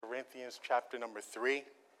Corinthians chapter number 3.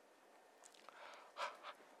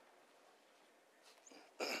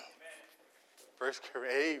 First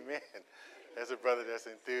Corinthians, amen. That's a brother that's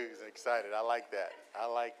enthused and excited. I like that. I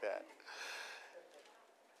like that.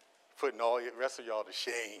 Putting all the rest of y'all to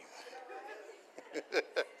shame.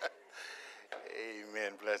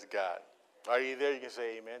 Amen. Bless God. Are you there? You can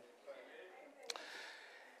say amen.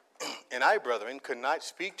 And I, brethren, could not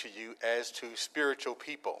speak to you as to spiritual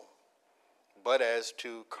people, but as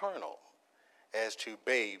to carnal, as to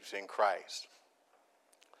babes in Christ.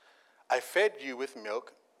 I fed you with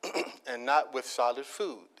milk and not with solid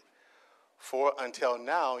food, for until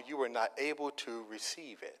now you were not able to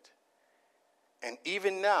receive it. And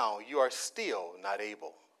even now you are still not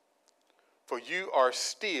able, for you are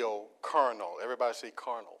still carnal. Everybody say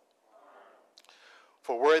carnal.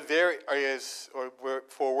 For where there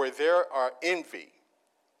are envy,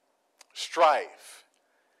 strife,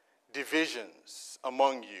 divisions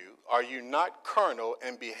among you, are you not carnal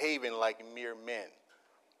and behaving like mere men?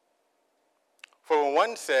 For when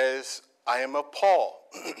one says, I am of Paul,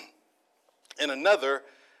 and another,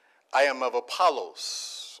 I am of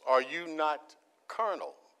Apollos, are you not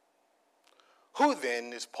carnal? Who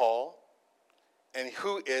then is Paul, and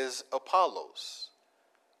who is Apollos,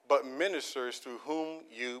 but ministers through whom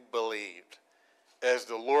you believed, as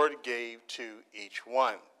the Lord gave to each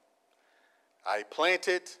one? I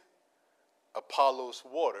planted, Apollos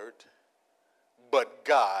watered, but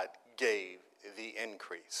God gave the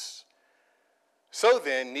increase. So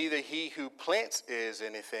then, neither he who plants is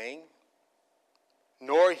anything,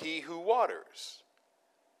 nor he who waters,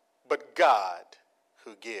 but God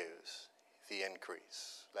who gives the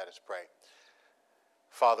increase. Let us pray.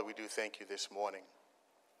 Father, we do thank you this morning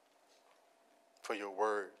for your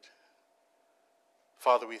word.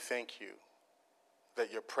 Father, we thank you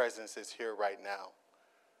that your presence is here right now.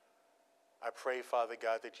 I pray, Father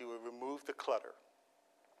God, that you will remove the clutter.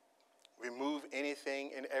 Remove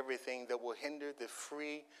anything and everything that will hinder the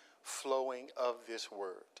free flowing of this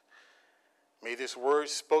word. May this word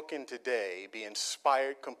spoken today be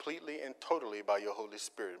inspired completely and totally by your Holy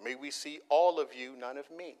Spirit. May we see all of you, none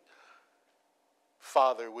of me.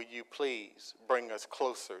 Father, will you please bring us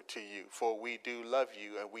closer to you, for we do love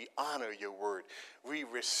you and we honor your word. We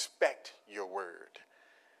respect your word.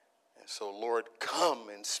 And so, Lord, come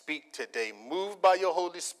and speak today. Move by your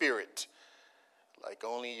Holy Spirit like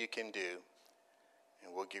only you can do,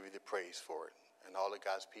 and we'll give you the praise for it. And all of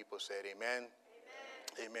God's people said amen.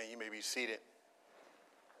 Amen. Amen. You may be seated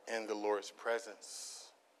in the Lord's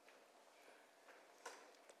presence.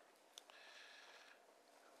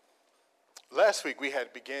 Last week we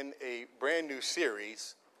had begun a brand new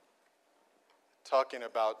series talking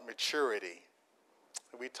about maturity.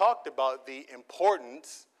 We talked about the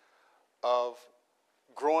importance of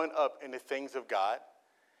growing up in the things of God,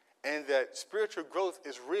 and that spiritual growth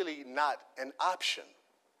is really not an option.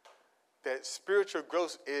 That spiritual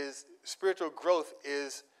growth is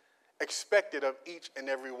expected of each and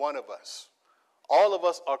every one of us. All of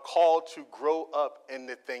us are called to grow up in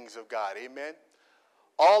the things of God. Amen.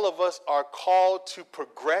 All of us are called to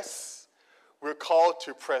progress. We're called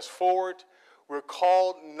to press forward. We're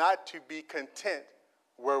called not to be content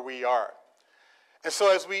where we are. And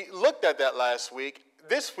so as we looked at that last week,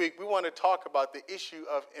 this week we want to talk about the issue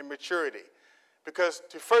of immaturity. Because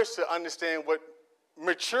to understand what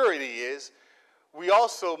maturity is, we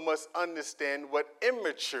also must understand what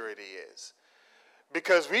immaturity is.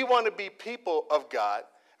 Because we want to be people of God.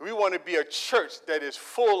 We want to be a church that is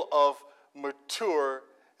full of mature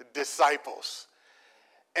disciples.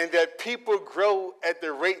 And that people grow at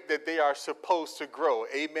the rate that they are supposed to grow.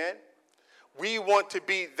 Amen? We want to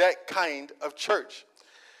be that kind of church.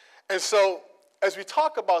 And so, as we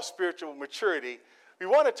talk about spiritual maturity, we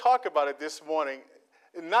want to talk about it this morning,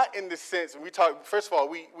 not in the sense, first of all,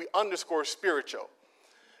 we underscore spiritual,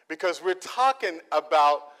 because we're talking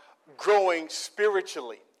about growing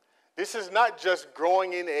spiritually. This is not just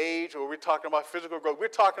growing in age, or we're talking about physical growth. We're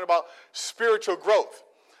talking about spiritual growth.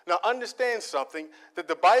 Now, understand something, that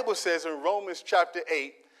the Bible says in Romans chapter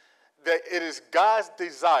 8, that it is God's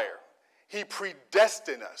desire. He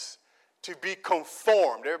predestined us to be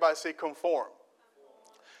conformed. Everybody say conformed.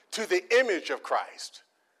 To the image of Christ.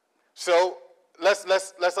 So let's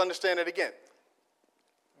understand it again.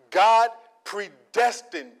 God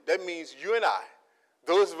predestined, that means you and I,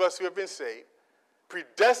 those of us who have been saved,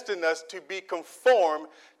 predestined us to be conformed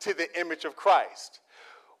to the image of Christ.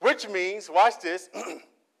 Which means, watch this,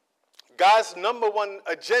 God's number one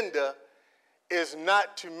agenda is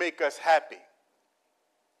not to make us happy.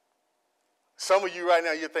 Some of you right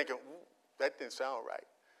now, you're thinking, that didn't sound right.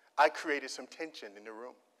 I created some tension in the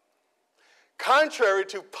room. Contrary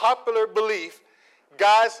to popular belief,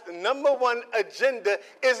 God's number one agenda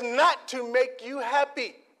is not to make you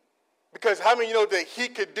happy. Because how many of you know that he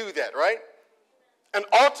could do that, right? And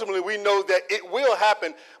ultimately we know that it will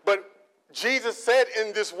happen. But Jesus said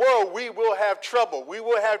in this world we will have trouble. We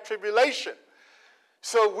will have tribulation.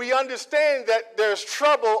 So we understand that there's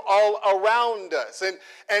trouble all around us.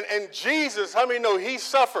 And Jesus, how many know he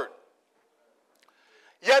suffered?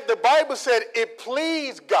 Yet the Bible said it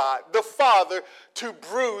pleased God, the Father, to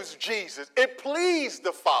bruise Jesus. It pleased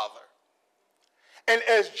the Father. And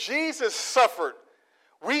as Jesus suffered,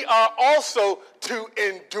 we are also to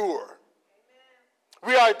endure.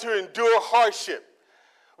 We are to endure hardship.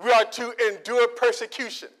 We are to endure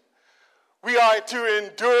persecution. We are to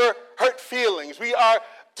endure hurt feelings. We are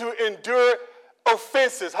to endure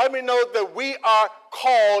offenses. How many know that we are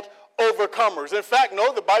called overcomers? In fact,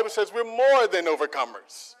 no, the Bible says we're more than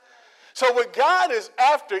overcomers. So what God is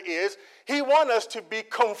after is he wants us to be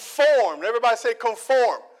conformed. Everybody say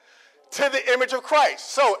conform to the image of Christ.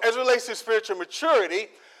 So as it relates to spiritual maturity,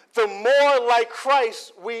 the more like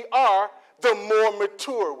Christ we are, the more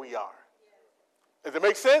mature we are. Does that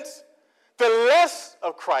make sense? The less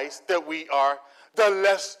of Christ that we are, the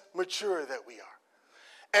less mature that we are.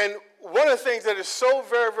 And one of the things that is so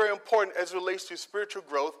very, very important as it relates to spiritual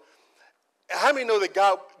growth, how many know that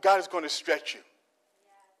God is going to stretch you?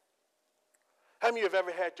 How many have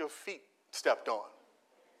ever had your feet stepped on?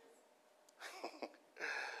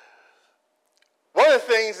 One of the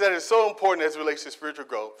things that is so important as it relates to spiritual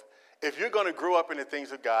growth, if you're going to grow up in the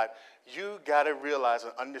things of God, you got to realize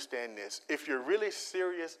and understand this. If you're really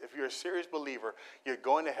serious, if you're a serious believer, you're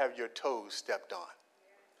going to have your toes stepped on.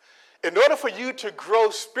 In order for you to grow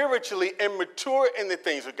spiritually and mature in the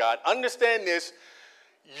things of God, understand this,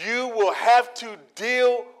 you will have to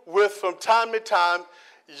deal with, from time to time,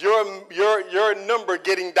 your number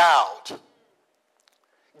getting dialed.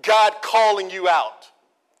 God calling you out.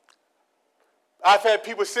 I've had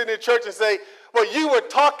people sit in church and say, well, you were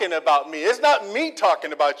talking about me. It's not me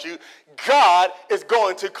talking about you. God is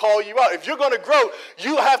going to call you out. If you're going to grow,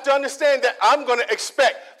 you have to understand that I'm going to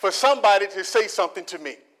expect for somebody to say something to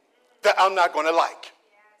me that I'm not going to like.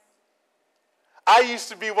 I used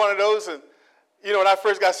to be one of those, and when I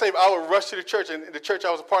first got saved, I would rush to the church, and the church I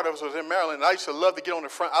was a part of was in Maryland, and I used to love to get on the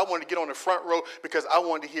front. I wanted to get on the front row because I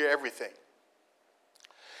wanted to hear everything.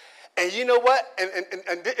 And you know what?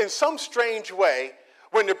 And in some strange way,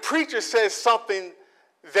 when the preacher says something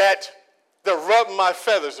that rub my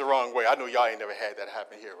feathers the wrong way, I know y'all ain't never had that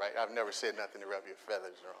happen here, right? I've never said nothing to rub your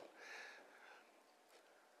feathers wrong.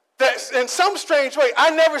 That in some strange way, I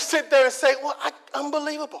never sit there and say, well,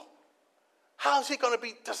 unbelievable. How is he going to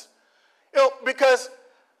be this? Because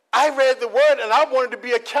I read the word and I wanted to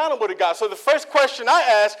be accountable to God. So the first question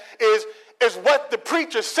I ask is what the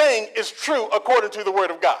preacher's saying is true according to the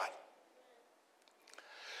word of God?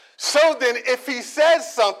 So then if he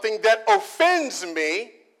says something that offends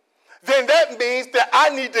me, then that means that I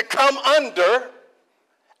need to come under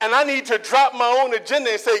and I need to drop my own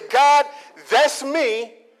agenda and say, God, that's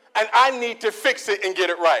me, and I need to fix it and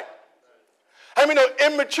get it right. I mean,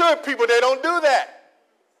 immature people, they don't do that.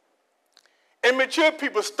 Immature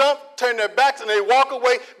people stump, turn their backs, and they walk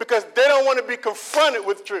away because they don't want to be confronted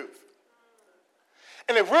with truth.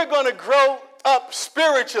 And if we're going to grow up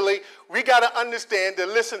spiritually, we got to understand that,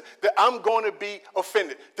 listen, that I'm going to be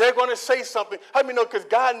offended. They're going to say something. How many know? Because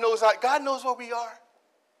God knows what we are.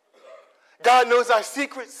 God knows our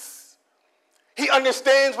secrets. He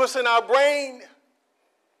understands what's in our brain.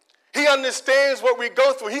 He understands what we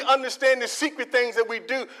go through. He understands the secret things that we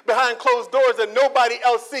do behind closed doors that nobody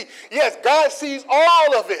else sees. Yes, God sees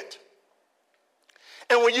all of it.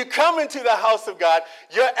 And when you come into the house of God,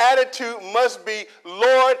 your attitude must be,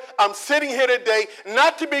 Lord, I'm sitting here today,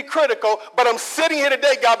 not to be critical, but I'm sitting here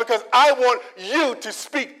today, God, because I want you to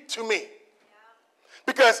speak to me.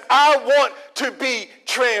 Because I want to be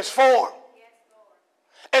transformed.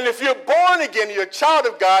 And if you're born again, you're a child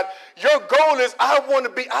of God, your goal is, I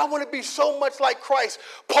want to be so much like Christ.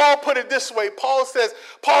 Paul put it this way. Paul says,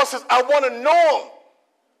 I want to know him.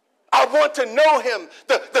 I want to know him,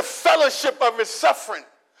 the fellowship of his suffering,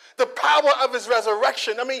 the power of his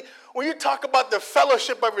resurrection. I mean, when you talk about the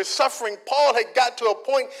fellowship of his suffering, Paul had got to a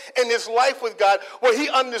point in his life with God where he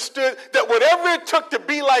understood that whatever it took to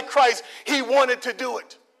be like Christ, he wanted to do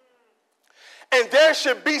it. And there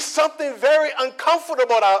should be something very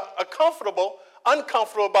uncomfortable about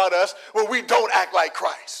us when we don't act like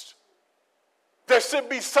Christ. There should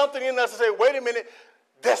be something in us to say, wait a minute,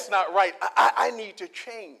 that's not right. I need to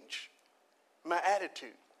change my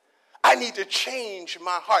attitude. I need to change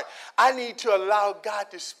my heart. I need to allow God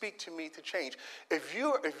to speak to me to change. If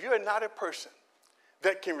you're not a person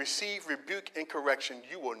that can receive rebuke and correction,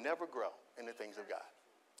 you will never grow in the things of God.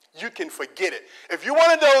 You can forget it. If you're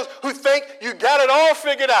one of those who think you got it all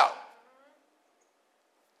figured out,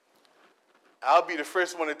 I'll be the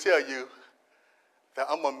first one to tell you that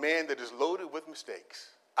I'm a man that is loaded with mistakes.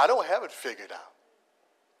 I don't have it figured out.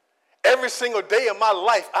 Every single day of my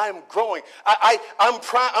life, I am growing.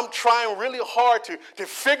 I'm trying really hard to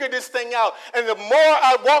figure this thing out. And the more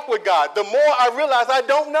I walk with God, the more I realize I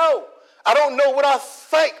don't know. I don't know what I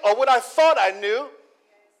think or what I thought I knew.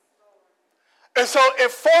 And so it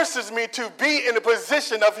forces me to be in a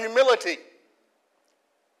position of humility.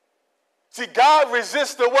 See, God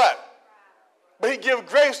resists the what? But he gives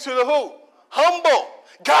grace to the who? Humble.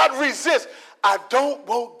 God resists. I don't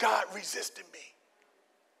want God resisting me.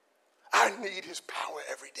 I need his power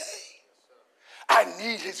every day. I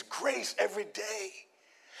need his grace every day.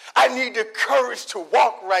 I need the courage to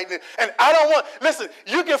walk right. And I don't want, listen,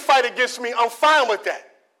 you can fight against me. I'm fine with that.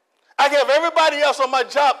 I can have everybody else on my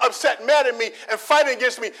job upset, mad at me, and fighting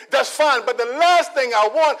against me. That's fine. But the last thing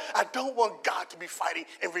I don't want God to be fighting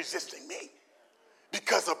and resisting me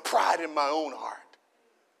because of pride in my own heart.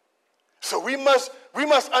 So we must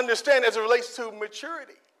understand as it relates to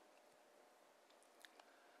maturity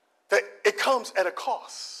that it comes at a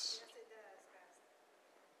cost.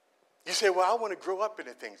 You say, well, I want to grow up in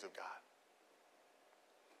the things of God.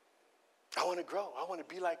 I want to grow. I want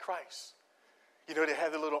to be like Christ. You know, they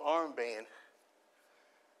have the little armband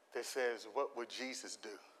that says, what would Jesus do?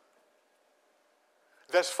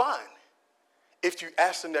 That's fine if you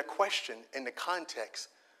ask them that question in the context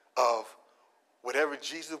of whatever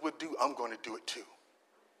Jesus would do, I'm going to do it too.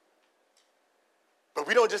 But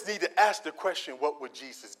we don't just need to ask the question, what would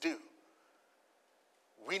Jesus do?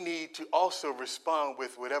 We need to also respond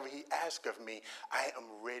with whatever he asks of me, I am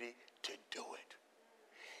ready to do it.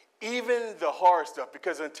 Even the hard stuff,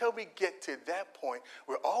 because until we get to that point,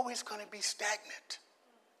 we're always going to be stagnant.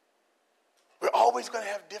 We're always going to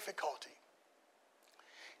have difficulty.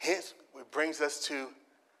 Hence, it brings us to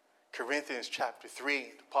Corinthians chapter 3.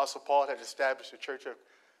 The Apostle Paul had established the church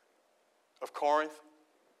of Corinth.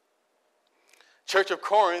 Church of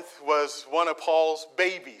Corinth was one of Paul's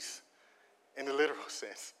babies in the literal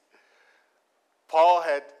sense. Paul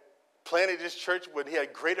had planted this church when he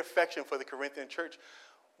had great affection for the Corinthian church.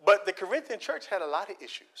 But the Corinthian church had a lot of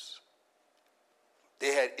issues.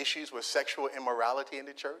 They had issues with sexual immorality in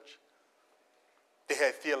the church. They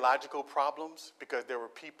had theological problems because there were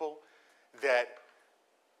people that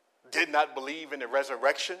did not believe in the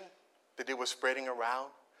resurrection that they were spreading around.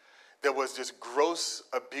 There was this gross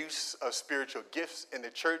abuse of spiritual gifts in the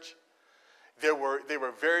church. They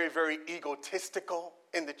were very, very egotistical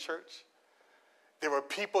in the church. There were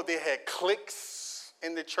people, they had cliques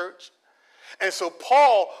in the church. And so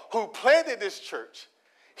Paul, who planted this church,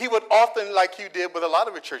 he would often, like he did with a lot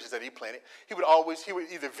of the churches that he planted, he would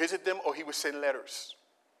either visit them or he would send letters.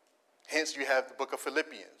 Hence, you have the book of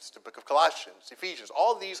Philippians, the book of Colossians, Ephesians.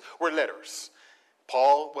 All these were letters.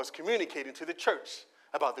 Paul was communicating to the church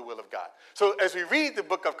about the will of God. So as we read the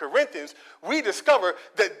book of Corinthians, we discover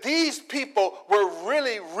that these people were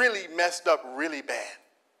really, really messed up really bad.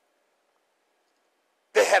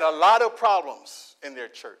 They had a lot of problems in their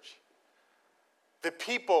church. The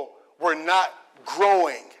people were not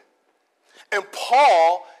growing. And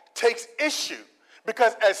Paul takes issue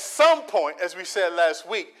because at some point, as we said last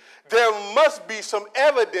week, there must be some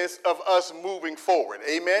evidence of us moving forward.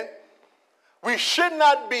 Amen? We should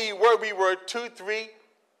not be where we were 2, 3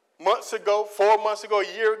 months ago, 4 months ago,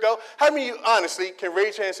 a year ago. How many of you honestly can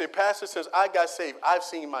raise your hand and say, Pastor, since I got saved, I've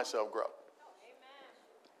seen myself grow? Amen.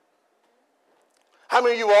 How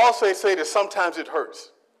many of you also say that sometimes it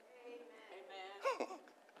hurts? Amen.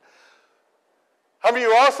 How many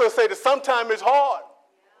of you also say that sometimes it's hard?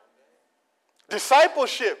 Yeah.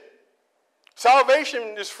 Discipleship.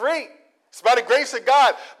 Salvation is free. It's by the grace of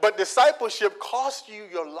God. But discipleship costs you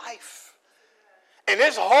your life. And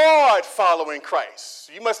it's hard following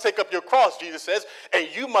Christ. You must take up your cross, Jesus says, and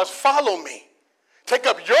you must follow me. Take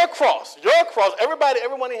up your cross. Your cross.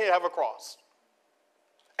 Everyone in here have a cross.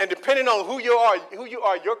 And depending on who you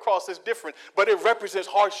are, your cross is different. But it represents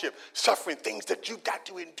hardship, suffering, things that you got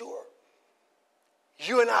to endure.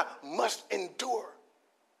 You and I must endure.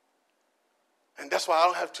 And that's why I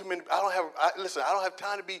don't have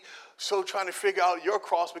time to be so trying to figure out your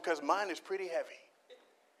cross because mine is pretty heavy.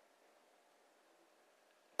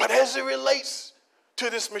 But as it relates to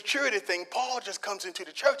this maturity thing, Paul just comes into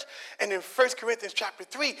the church, and in 1 Corinthians chapter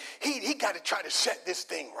 3, he got to try to set this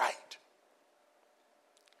thing right.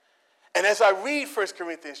 And as I read 1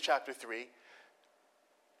 Corinthians chapter 3,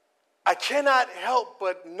 I cannot help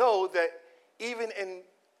but know that even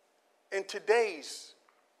in today's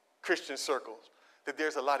Christian circles, that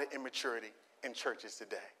there's a lot of immaturity in churches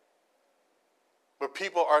today. Where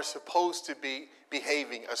people are supposed to be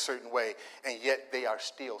behaving a certain way, and yet they are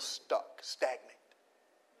still stuck, stagnant.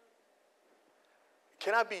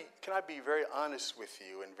 Can I be very honest with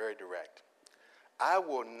you and very direct? I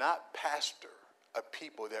will not pastor a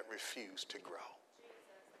people that refuse to grow.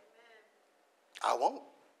 I won't.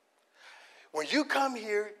 When you come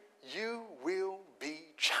here, you will be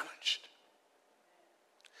challenged.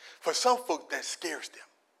 For some folk, that scares them.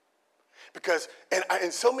 Because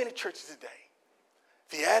in so many churches today,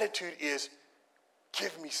 the attitude is,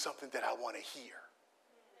 give me something that I want to hear.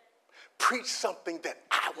 Preach something that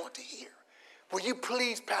I want to hear. Will you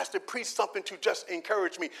please, Pastor, preach something to just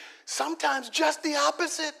encourage me? Sometimes just the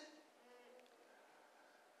opposite.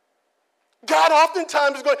 God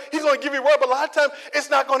oftentimes he's going to give you a word, but a lot of times it's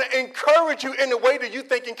not going to encourage you in the way that you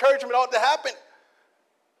think encouragement ought to happen.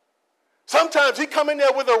 Sometimes he come in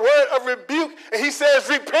there with a word of rebuke and he says,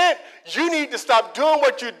 repent. You need to stop doing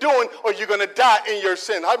what you're doing or you're going to die in your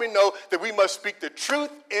sin. How many know that we must speak the truth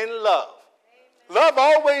in love? Amen. Love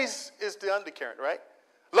always is the undercurrent, right?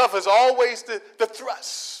 Love is always the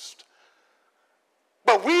thrust.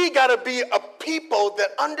 But we got to be a people that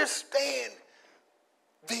understand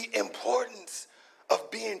the importance of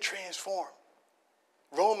being transformed.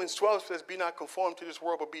 Romans 12 says, be not conformed to this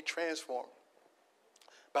world, but be transformed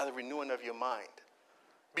by the renewing of your mind.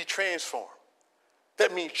 Be transformed.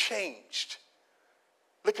 That means changed.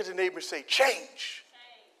 Look at the neighbor and say, change.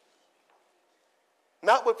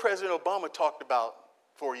 Not what President Obama talked about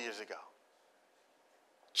 4 years ago.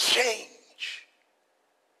 Change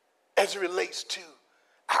as it relates to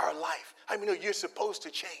our life. I mean, you're supposed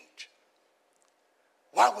to change.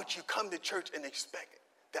 Why would you come to church and expect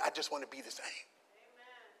that I just want to be the same?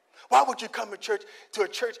 Amen. Why would you come to a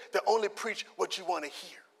church that only preach what you want to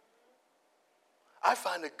hear? I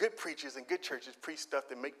find that good preachers and good churches preach stuff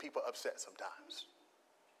that make people upset sometimes.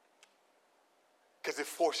 Because it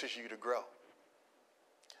forces you to grow.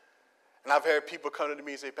 And I've had people come to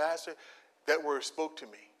me and say, Pastor, that word spoke to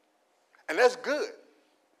me. And that's good.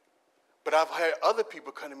 But I've had other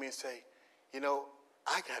people come to me and say,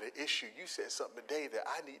 I got an issue. You said something today that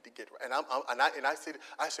I need to get right. And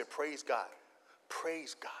I said, praise God.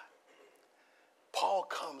 Praise God. Paul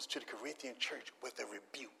comes to the Corinthian church with a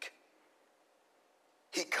rebuke.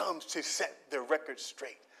 He comes to set the record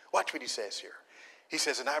straight. Watch what he says here. He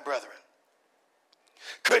says, and I, brethren,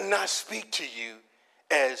 could not speak to you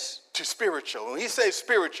as to spiritual. When he says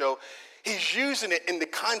spiritual, he's using it in the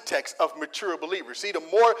context of mature believers. See, the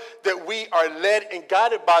more that we are led and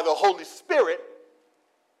guided by the Holy Spirit,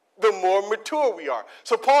 the more mature we are.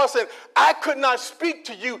 So Paul said, I could not speak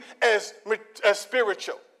to you as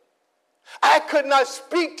spiritual. I could not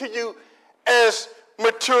speak to you as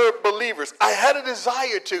mature believers. I had a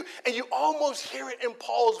desire to, and you almost hear it in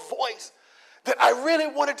Paul's voice, that I really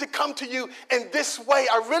wanted to come to you in this way.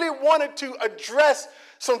 I really wanted to address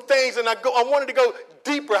some things, and I wanted to go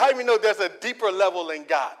deeper. How do you know there's a deeper level in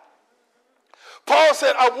God? Paul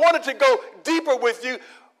said, I wanted to go deeper with you,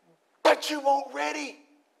 but you weren't ready.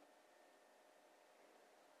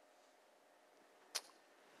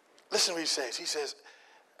 Listen to what he says. He says,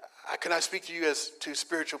 I cannot speak to you as to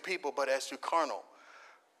spiritual people, but as to carnal.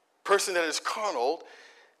 Person that is carnal,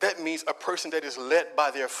 that means a person that is led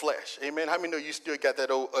by their flesh. Amen. How many know you still got that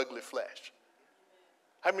old ugly flesh?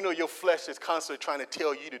 How many know your flesh is constantly trying to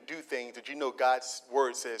tell you to do things that you know God's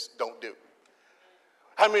word says don't do?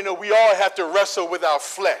 How many know we all have to wrestle with our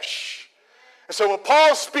flesh? And so when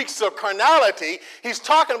Paul speaks of carnality, he's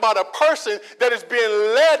talking about a person that is being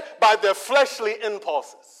led by their fleshly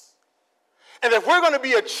impulses. And if we're going to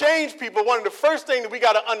be a changed people, one of the first things that we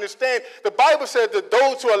got to understand, the Bible says that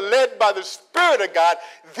those who are led by the Spirit of God,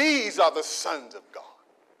 these are the sons of God.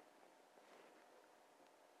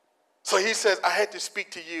 So he says, I had to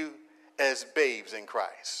speak to you as babes in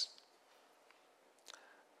Christ.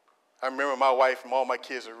 I remember my wife and all my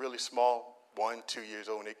kids are really small, 1, 2 years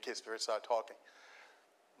old, and they kids first started talking.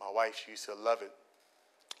 My wife, she used to love it.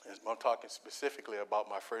 And I'm talking specifically about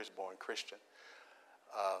my firstborn, Christian.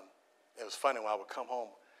 It was funny when I would come home,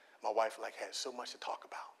 my wife had so much to talk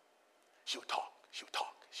about. She would talk.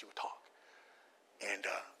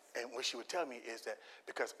 And what she would tell me is that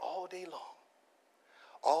because all day long,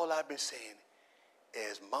 all I've been saying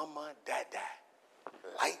is mama, dada,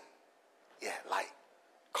 light,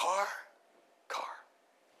 car,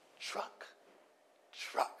 truck,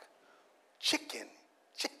 chicken,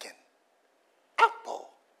 apple.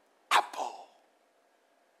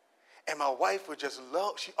 And my wife would just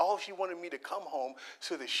love, all she wanted me to come home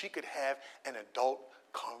so that she could have an adult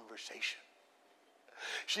conversation.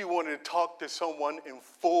 She wanted to talk to someone in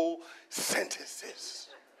full sentences.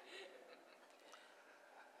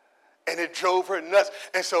 And it drove her nuts.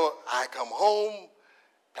 And so I come home,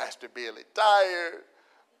 Pastor Bailey tired,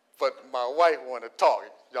 but my wife want to talk.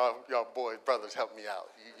 Y'all boys, brothers, help me out.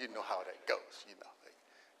 You know how that goes, you know.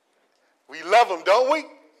 We love them, don't we? Yeah.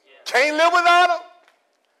 Can't live without them.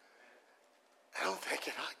 And I'm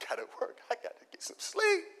thinking, I got to work. I got to get some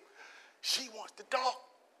sleep. She wants to talk.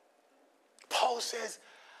 Paul says,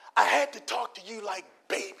 I had to talk to you like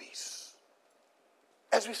babies.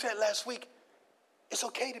 As we said last week, it's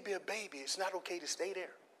okay to be a baby. It's not okay to stay there.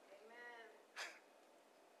 Amen.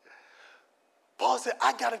 Paul said,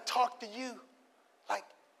 I got to talk to you like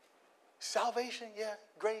salvation, yeah,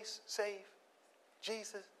 grace, save,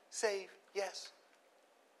 Jesus, save, yes.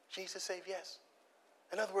 Jesus, save, yes.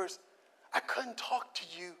 In other words, I couldn't talk to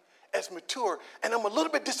you as mature. And I'm a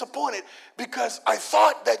little bit disappointed because I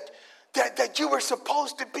thought that you were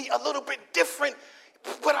supposed to be a little bit different.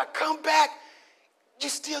 But I come back, you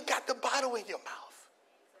still got the bottle in your mouth.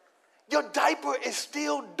 Your diaper is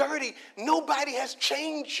still dirty. Nobody has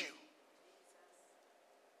changed you.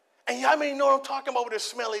 And y'all may know what I'm talking about with a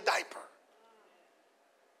smelly diaper.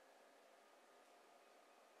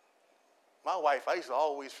 My wife, I used to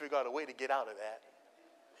always figure out a way to get out of that.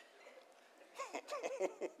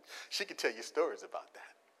 She could tell you stories about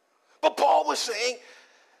that. But Paul was saying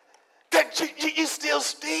that you still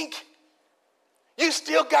stink. You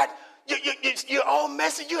still got, you're all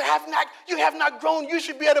messy. You have not grown. You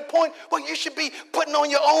should be at a point where you should be putting on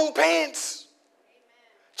your own pants.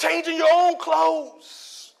 Amen. Changing your own clothes.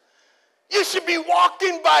 You should be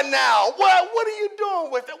walking by now. What are you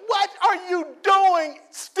doing with it? What are you doing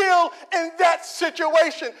still in that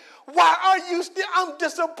situation? Why are you still? I'm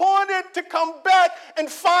disappointed to come back and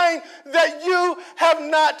find that you have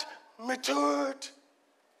not matured.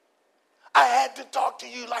 I had to talk to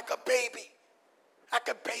you like a baby. Like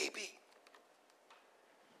a baby.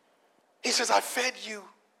 He says, I fed you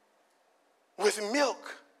with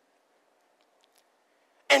milk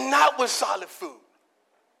and not with solid food.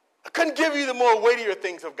 I couldn't give you the more weightier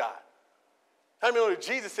things of God. How many know that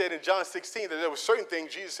Jesus said in John 16 that there were certain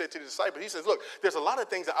things Jesus said to the disciples? He says, look, there's a lot of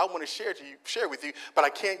things that I want to share with you, but I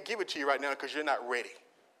can't give it to you right now because you're not ready.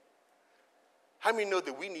 How many know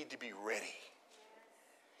that we need to be ready?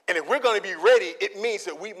 And if we're going to be ready, it means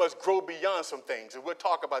that we must grow beyond some things. And we'll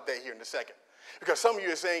talk about that here in a second. Because some of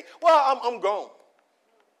you are saying, well, I'm grown.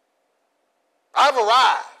 I've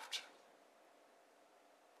arrived.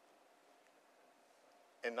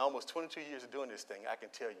 In almost 22 years of doing this thing, I can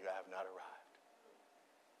tell you I have not arrived.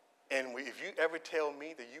 And if you ever tell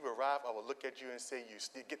me that you've arrived, I will look at you and say, you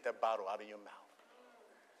still get that bottle out of your mouth.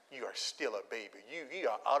 You are still a baby. You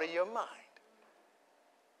are out of your mind.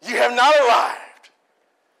 You have not arrived.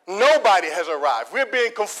 Nobody has arrived. We're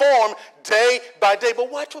being conformed day by day.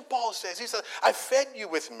 But watch what Paul says. He says, I fed you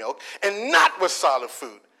with milk and not with solid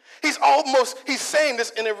food. He's saying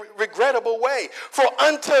this in a regrettable way. For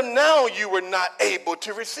until now you were not able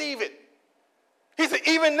to receive it. He said,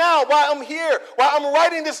 even now, while I'm here, while I'm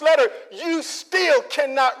writing this letter, you still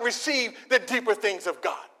cannot receive the deeper things of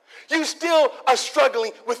God. You still are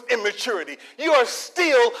struggling with immaturity. You are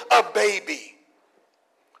still a baby.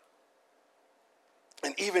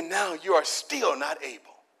 And even now, you are still not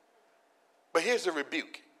able. But here's the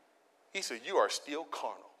rebuke. He said, you are still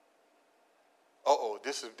carnal.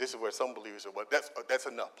 This is where some believers are. Well, that's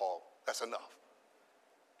enough, Paul. That's enough.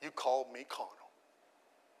 You called me carnal.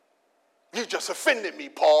 You just offended me,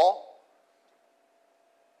 Paul.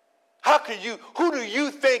 Who do you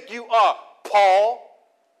think you are, Paul?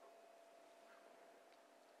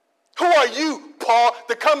 Who are you, Paul,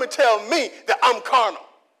 to come and tell me that I'm carnal,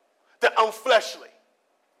 that I'm fleshly?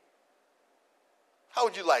 How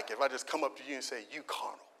would you like it if I just come up to you and say, you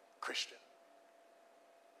carnal Christian?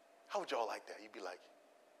 How would y'all like that? You'd be like,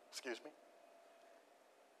 excuse me?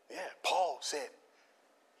 Yeah, Paul said,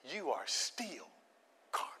 you are still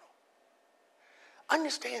carnal.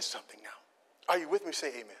 Understand something now. Are you with me?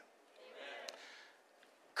 Say amen.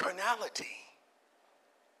 Carnality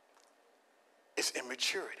is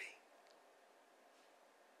immaturity.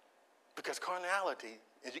 Because carnality,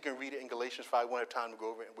 as you can read it in Galatians 5, we won't have time to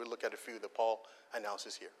go over it, and we'll look at a few that Paul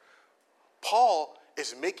announces here. Paul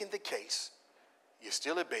is making the case, you're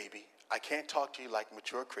still a baby, I can't talk to you like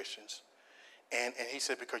mature Christians. And he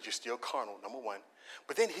said, because you're still carnal, number one.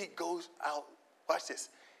 But then he goes out, watch this.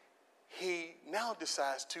 He now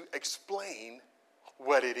decides to explain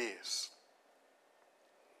what it is.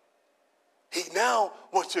 He now now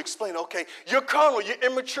wants to explain, okay, you're carnal, you're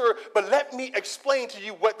immature, but let me explain to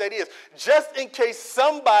you what that is, just in case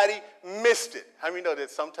somebody missed it. How many know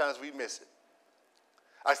that sometimes we miss it?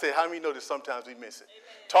 I said, how many know that sometimes we miss it?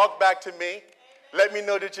 Amen. Talk back to me. Amen. Let me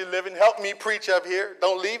know that you're living. Help me preach up here.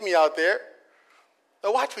 Don't leave me out there.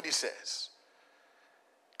 Now watch what he says.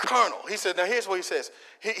 Carnal. He said, now here's what he says.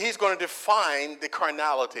 He's going to define the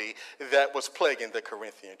carnality that was plaguing the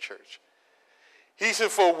Corinthian church. He said,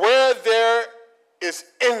 for where there is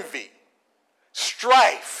envy,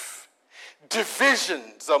 strife,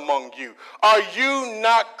 divisions among you, are you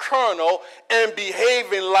not carnal and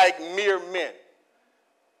behaving like mere men?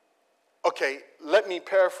 Okay, let me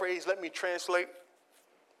paraphrase, let me translate.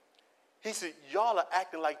 He said, y'all are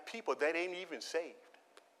acting like people that ain't even saved.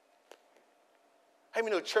 How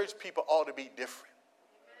many know church people ought to be different?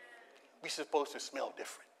 We're supposed to smell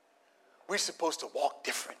different. We're supposed to walk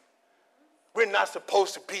different. We're not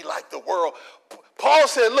supposed to be like the world. Paul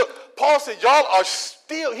said, y'all are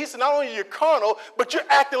still, he said, not only you're carnal, but you're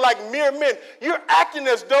acting like mere men. You're acting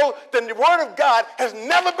as though the word of God has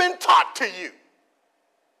never been taught to you.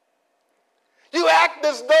 You act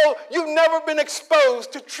as though you've never been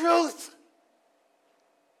exposed to truth.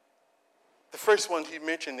 The first one he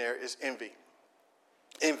mentioned there is envy.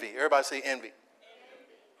 Envy. Everybody say envy.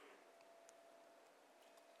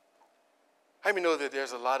 How many know that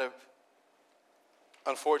there's a lot of,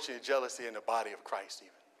 unfortunate jealousy in the body of Christ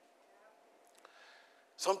even?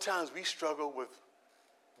 Sometimes we struggle with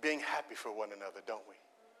being happy for one another, don't we?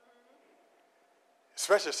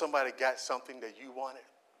 Especially if somebody got something that you wanted.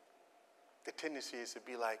 The tendency is to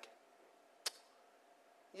be like,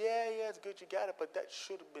 yeah, it's good you got it, but that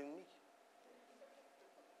should have been me.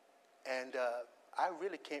 And I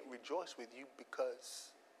really can't rejoice with you because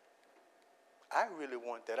I really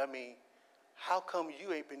want that. I mean, how come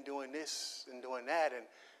you ain't been doing this and doing that?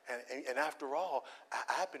 And after all,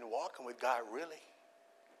 I've been walking with God really.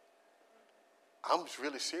 I'm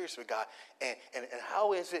really serious with God. And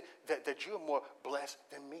how is it that you're more blessed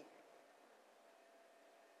than me?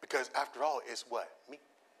 Because after all, it's what? Me.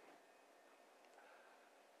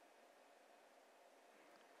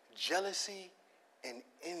 Jealousy and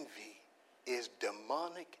envy is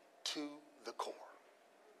demonic to the core.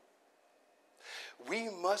 We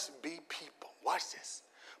must be people. Watch this.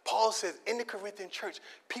 Paul says in the Corinthian church,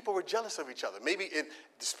 people were jealous of each other. Maybe in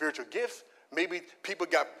the spiritual gifts, maybe people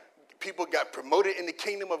got promoted in the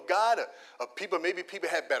kingdom of God, maybe people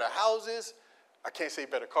had better houses. I can't say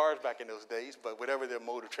better cars back in those days, but whatever their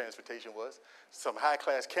mode of transportation was, some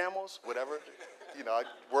high-class camels, whatever.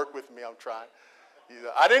 Work with me, I'm trying.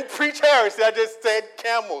 I didn't preach heresy, I just said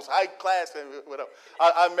camels, high class, and whatever.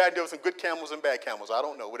 I imagine there were some good camels and bad camels. I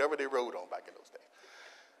don't know, whatever they rode on back in those days.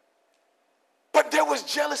 But there was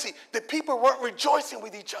jealousy. The people weren't rejoicing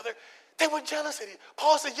with each other. They were jealous of each other.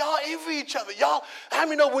 Paul said, y'all envy each other. Y'all, how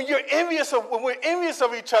many know when we're envious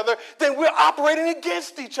of each other, then we're operating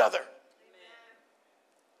against each other.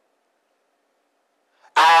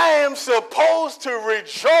 I am supposed to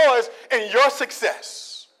rejoice in your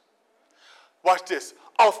success. Watch this.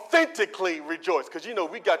 Authentically rejoice. Because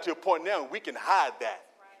we got to a point now we can hide that.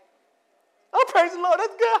 Oh, praise the Lord.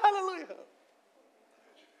 That's good. Hallelujah.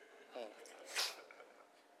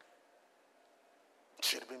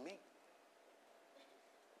 Should have been me.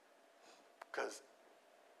 Because,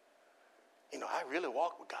 I really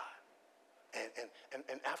walk with God.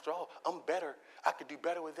 And after all, I'm better. I could do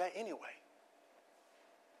better with that anyway.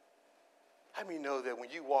 How many know that when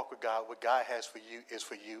you walk with God, what God has for you is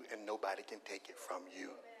for you and nobody can take it from you?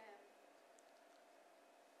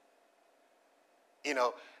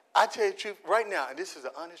 I tell you the truth right now, and this is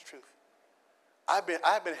the honest truth. I've been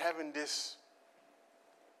having this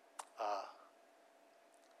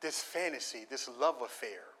fantasy, this love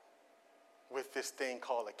affair with this thing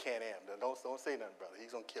called a Can-Am. Don't say nothing, brother.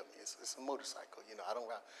 He's gonna kill me. It's a motorcycle.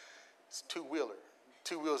 It's a two-wheeler,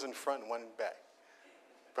 2 wheels in front and 1 in back.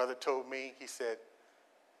 Brother told me, he said,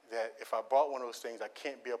 that if I bought one of those things, I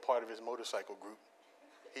can't be a part of his motorcycle group.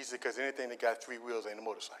 He said, because anything that got 3 wheels ain't a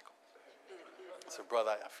motorcycle. I said,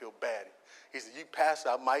 brother, I feel bad. He said, you pass,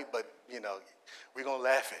 I might, but, we're going to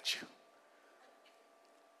laugh at you.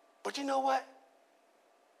 But you know what?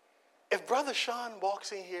 If Brother Sean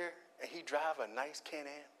walks in here and he drive a nice Can-Am,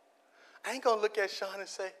 I ain't going to look at Sean and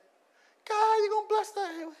say, God, you going to bless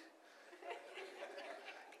that?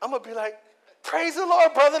 I'm going to be like, praise the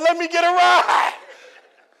Lord, brother. Let me get a ride.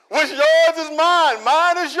 What's yours is mine.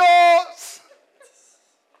 Mine is yours.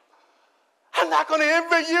 I not going to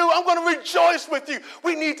envy you. I'm going to rejoice with you.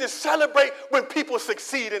 We need to celebrate when people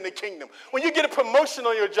succeed in the kingdom. When you get a promotion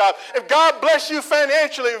on your job, if God bless you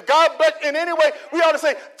financially, if God bless in any way, we ought to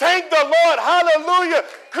say, thank the Lord, hallelujah.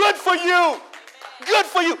 Good for you. Good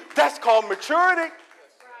for you. That's called maturity. Right.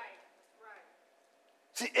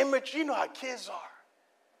 See, image, you know how kids are.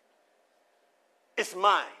 It's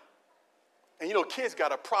mine. And you know, kids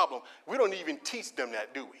got a problem. We don't even teach them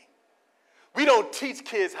that, do we? We don't teach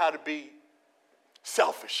kids how to be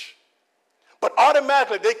selfish. But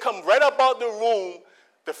automatically, they come right up out the room.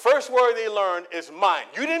 The first word they learn is mine.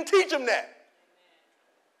 You didn't teach them that.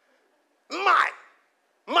 Mine.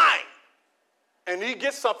 And you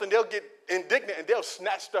get something, they'll get indignant, and they'll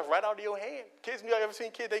snatch stuff right out of your hand. Kids, you ever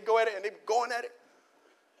seen kids, they go at it, and they're going at it?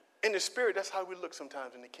 In the spirit, that's how we look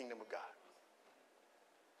sometimes in the kingdom of God.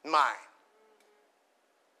 Mine.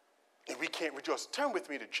 And we can't rejoice. Turn with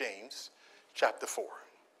me to James chapter 4.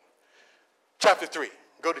 Chapter 3.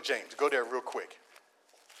 Go to James. Go there real quick.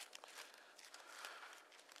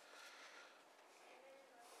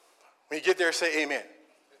 When you get there, say amen.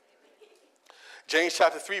 James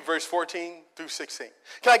chapter 3, verse 14 through 16.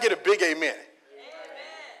 Can I get a big amen? Amen.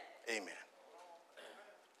 Amen.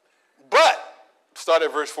 But, start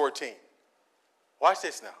at verse 14. Watch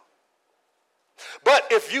this now.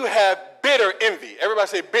 But if you have bitter envy, everybody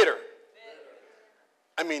say bitter.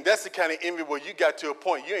 I mean, that's the kind of envy where you got to a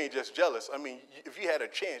point, you ain't just jealous. I mean, if you had a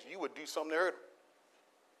chance, you would do something to hurt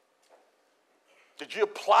them. That you're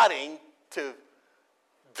plotting to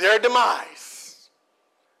their demise.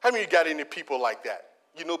 How many of you got any people like that?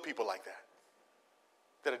 You know people like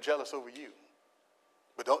that are jealous over you.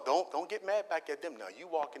 But don't get mad back at them now. You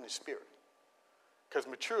walk in the spirit. Because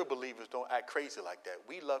mature believers don't act crazy like that.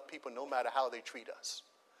 We love people no matter how they treat us.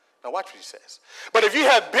 Now watch what he says. But if you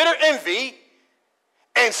have bitter envy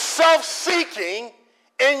and self-seeking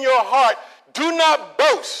in your heart, do not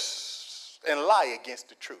boast and lie against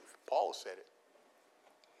the truth. Paul said it.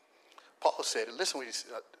 Paul said it. Listen what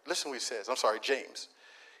he says. I'm sorry, James.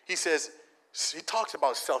 He says, he talks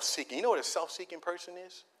about self-seeking. You know what a self-seeking person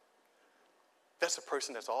is? That's a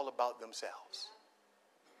person that's all about themselves.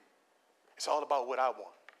 It's all about what I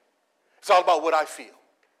want. It's all about what I feel.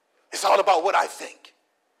 It's all about what I think.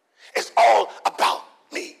 It's all about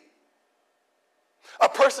me. A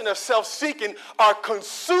person that's self-seeking are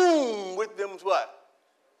consumed with them what?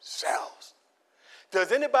 Selves.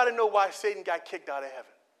 Does anybody know why Satan got kicked out of heaven?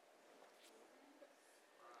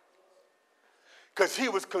 Because he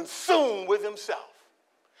was consumed with himself.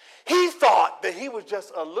 He thought that he was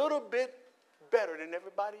just a little bit better than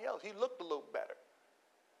everybody else. He looked a little better.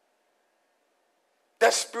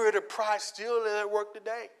 That spirit of pride still is at work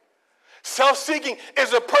today. Self-seeking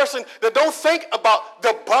is a person that don't think about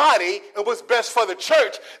the body and what's best for the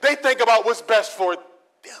church. They think about what's best for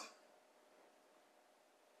them.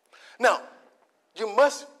 Now, you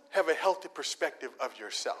must have a healthy perspective of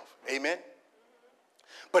yourself. Amen?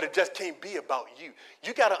 But it just can't be about you.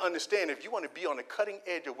 You got to understand, if you want to be on the cutting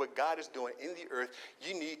edge of what God is doing in the earth,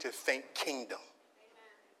 you need to think kingdom.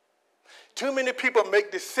 Too many people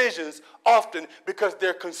make decisions often because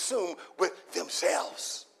they're consumed with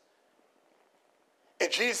themselves.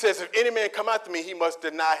 And Jesus says, if any man come after me, he must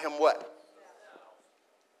deny him what?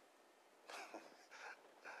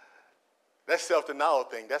 That self-denial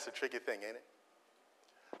thing, that's a tricky thing, ain't it?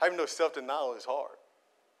 I even know self-denial is hard.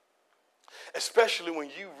 Especially when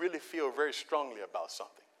you really feel very strongly about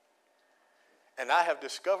something. And I have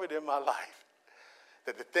discovered in my life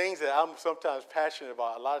that the things that I'm sometimes passionate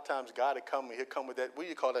about, a lot of times God will come and he'll come with that, what do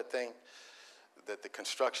you call that thing that the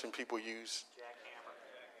construction people use?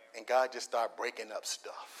 Jackhammer. And God just started breaking up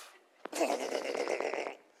stuff. He's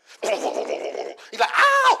like,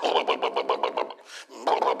 ow!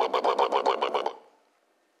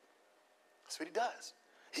 That's what he does.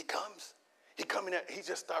 He comes. He come in there, he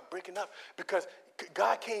just start breaking up because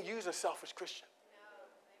God can't use a selfish Christian.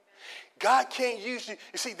 God can't use you.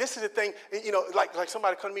 You see, this is the thing, you know, like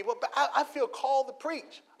somebody come to me, well, but I feel called to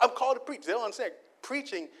preach. I'm called to preach. They don't understand.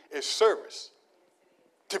 Preaching is service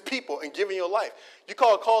to people and giving your life. You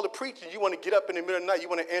call to preach and you want to get up in the middle of the night. You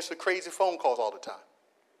want to answer crazy phone calls all the time.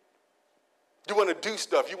 You want to do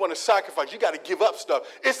stuff. You want to sacrifice. You got to give up stuff.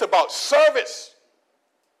 It's about service.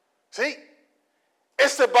 See?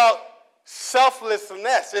 It's about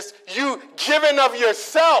selflessness. It's you giving of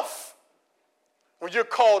yourself. When you're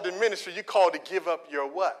called to ministry, you're called to give up your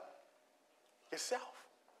what? Yourself.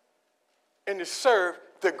 And to serve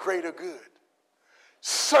the greater good.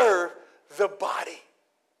 Serve the body.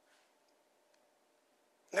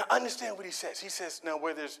 Now understand what he says. He says, now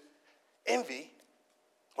where there's envy,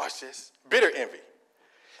 watch this, bitter envy,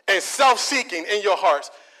 and self-seeking in your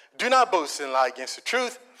hearts, Do not boast and lie against the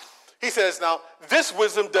truth. He says, now, this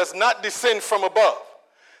wisdom does not descend from above.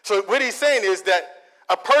 So what he's saying is that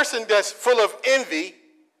a person that's full of envy,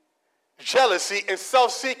 jealousy, and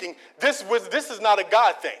self-seeking, this is not a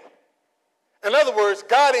God thing. In other words,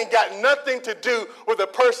 God ain't got nothing to do with a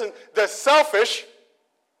person that's selfish,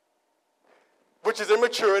 which is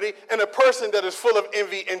immaturity, and a person that is full of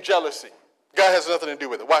envy and jealousy. God has nothing to do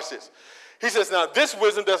with it. Watch this. He says, now, this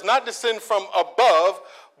wisdom does not descend from above,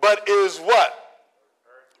 but is what?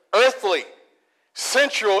 Earthly,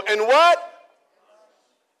 sensual, and what?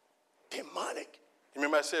 Demonic.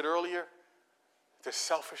 Remember I said earlier, the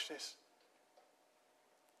selfishness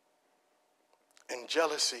and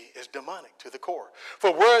jealousy is demonic to the core.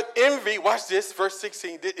 For where envy, watch this, verse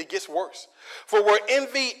 16, it gets worse. For where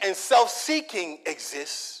envy and self-seeking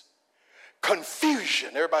exists, confusion,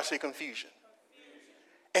 everybody say confusion,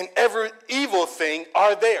 and every evil thing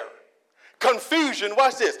are there. Confusion,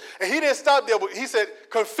 watch this. And he didn't stop there, but he said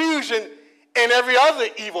confusion and every other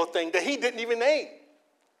evil thing that he didn't even name.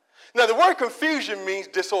 Now, the word confusion means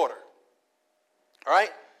disorder, all right?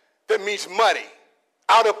 That means muddy,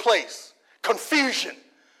 out of place, confusion.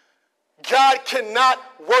 God cannot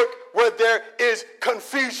work where there is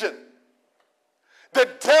confusion. The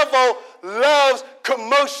devil loves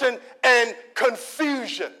commotion and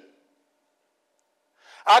confusion.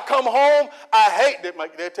 I come home, I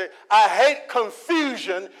hate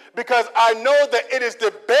confusion because I know that it is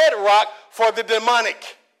the bedrock for the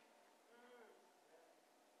demonic.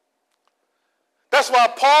 That's why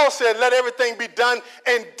Paul said, let everything be done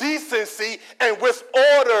in decency and with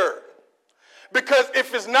order. Because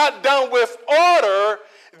if it's not done with order,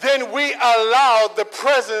 then we allow the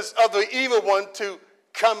presence of the evil one to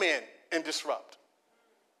come in and disrupt.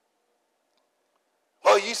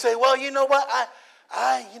 Well, you say, well, you know what?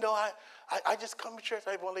 I just come to church.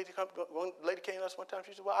 I had one lady came to us one time.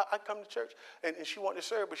 She said, well, I come to church, and she wanted to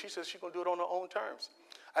serve, but she says she's going to do it on her own terms.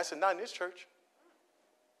 I said, not in this church.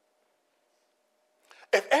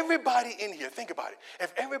 If everybody in here, think about it.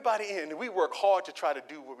 If everybody in here, and we work hard to try to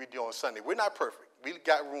do what we do on Sunday. We're not perfect. We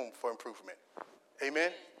got room for improvement.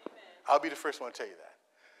 Amen? I'll be the first one to tell you that.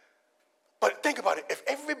 But think about it. If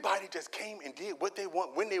everybody just came and did what they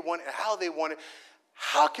want, when they want, and how they want it,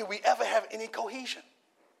 how can we ever have any cohesion?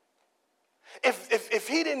 If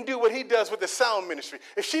he didn't do what he does with the sound ministry,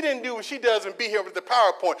 if she didn't do what she does and be here with the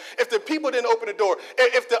PowerPoint, if the people didn't open the door,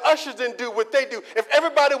 if the ushers didn't do what they do, if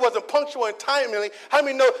everybody wasn't punctual and timely, how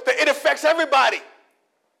many know that it affects everybody? Amen.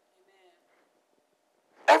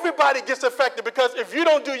 Everybody gets affected because if you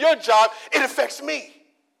don't do your job, it affects me.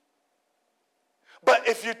 But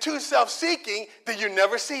if you're too self-seeking, then you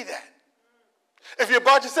never see that. If you're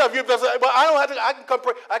about yourself, you're like, well, I don't have to, I can come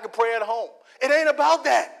pray, I can pray at home. It ain't about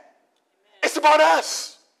that. It's about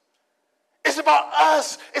us. It's about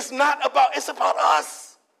us. It's about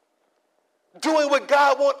us. Doing what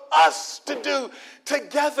God wants us to do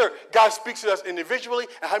together. God speaks to us individually,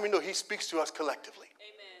 and how many know he speaks to us collectively?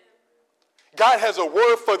 Amen. God has a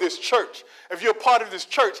word for this church. If you're a part of this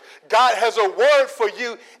church, God has a word for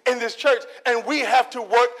you in this church, and we have to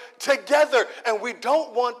work together, and we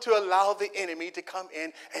don't want to allow the enemy to come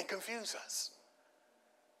in and confuse us.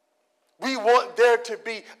 We want there to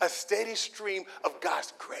be a steady stream of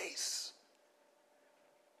God's grace.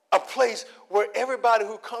 A place where everybody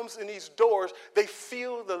who comes in these doors, they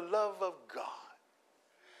feel the love of God.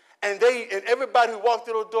 And everybody who walked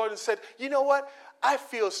through those doors and said, you know what? I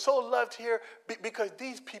feel so loved here because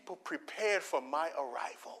these people prepared for my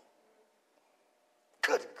arrival.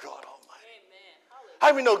 Good God Almighty. Amen.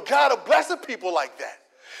 How many know God will bless the people like that?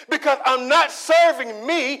 Because I'm not serving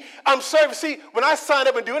me, I'm serving. See, when I sign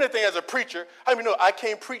up and do anything as a preacher, I mean, no, I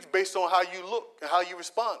can't preach based on how you look and how you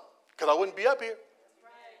respond, because I wouldn't be up here.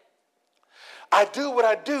 Right. I do what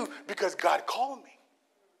I do because God called me.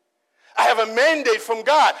 I have a mandate from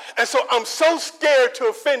God, and so I'm so scared to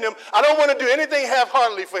offend him. I don't want to do anything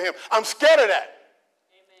half-heartedly for him. I'm scared of that.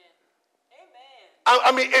 Amen.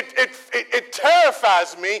 I mean, it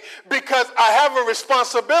terrifies me because I have a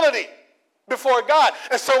responsibility before God.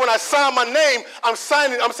 And so when I sign my name, I'm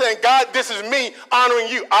saying, God, this is me honoring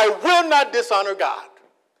you. I will not dishonor God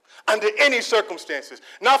under any circumstances.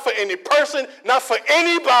 Not for any person, not for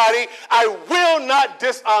anybody. I will not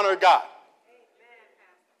dishonor God.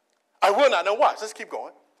 I will not. Now watch, let's keep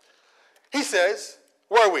going. He says,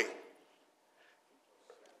 where are we?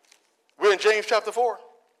 We're in James chapter 4.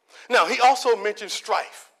 Now, he also mentions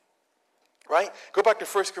strife, right? Go back to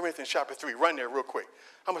 1 Corinthians chapter 3. Run there real quick.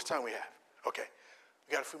 How much time we have? Okay,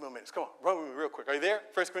 we got a few more minutes. Come on, run with me real quick. Are you there?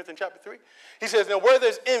 1 Corinthians chapter 3. He says, now where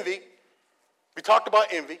there's envy, we talked about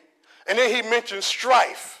envy, and then he mentions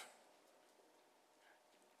strife.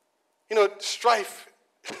 You know, strife,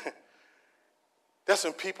 that's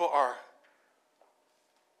when people are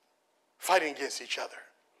fighting against each other.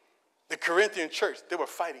 The Corinthian church, they were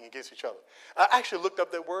fighting against each other. I actually looked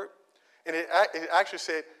up that word, and it actually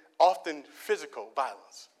said often physical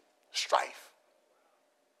violence, strife,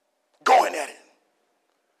 going at it.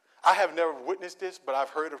 I have never witnessed this, but I've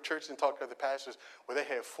heard of churches and talked to other pastors where they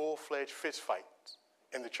had full-fledged fist fights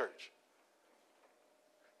in the church.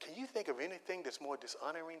 Can you think of anything that's more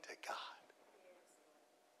dishonoring to God?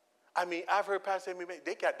 I mean, I've heard pastors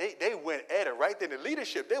say they went at it right there. The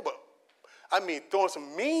leadership, they were, throwing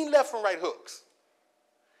some mean left and right hooks.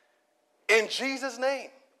 In Jesus' name.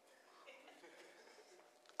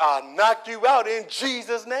 I'll knock you out in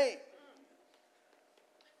Jesus' name.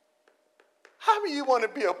 How many of you want to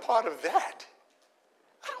be a part of that?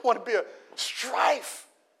 I don't want to be a strife.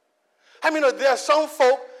 There are some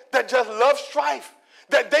folk that just love strife,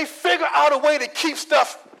 that they figure out a way to keep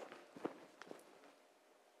stuff.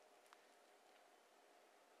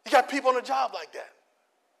 You got people on the job like that.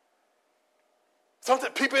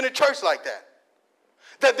 Sometimes people in the church like that.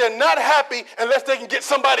 That they're not happy unless they can get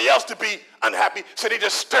somebody else to be unhappy, so they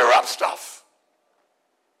just stir up stuff.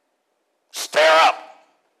 Stir up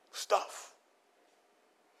stuff.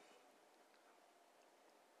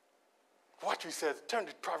 Watch what he says. Turn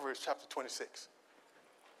to Proverbs chapter 26.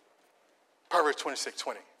 Proverbs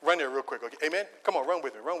 26:20. Run there real quick, okay? Amen? Come on, run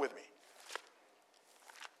with me. Run with me.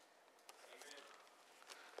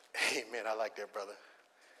 Amen. I like that, brother.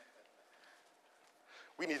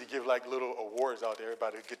 We need to give like little awards out there.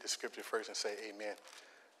 Everybody get the scripture first and say amen.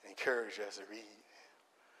 Encourage us to read.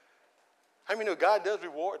 How many know God does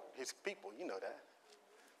reward his people? You know that.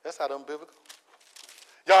 That's not unbiblical.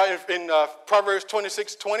 Y'all, in Proverbs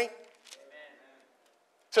 26:20,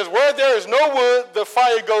 says, where there is no wood, the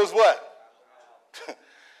fire goes what?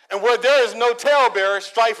 And where there is no talebearer,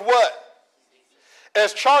 strife what?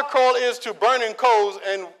 As charcoal is to burning coals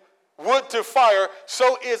and wood to fire,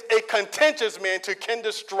 so is a contentious man to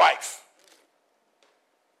kindle strife.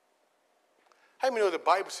 How many know the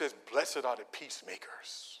Bible says, blessed are the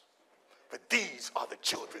peacemakers, for these are the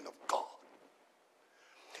children of God.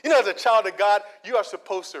 You know, as a child of God, you are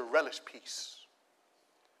supposed to relish peace.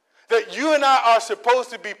 That you and I are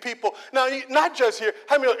supposed to be people. Now, not just here.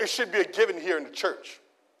 How many know it should be a given here in the church?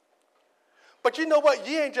 But you know what?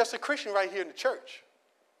 You ain't just a Christian right here in the church.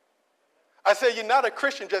 I say you're not a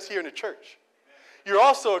Christian just here in the church. You're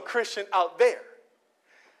also a Christian out there.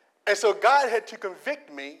 And so God had to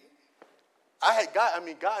convict me.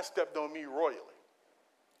 God stepped on me royally.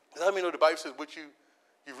 Let me know the Bible says what you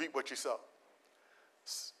reap what you sow.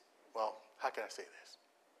 Well, how can I say this?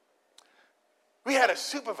 We had a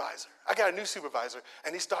supervisor. I got a new supervisor,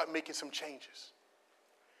 and he started making some changes.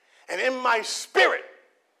 And in my spirit,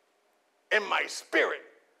 I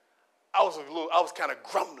was kind of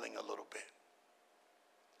grumbling a little bit.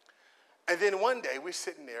 And then one day we're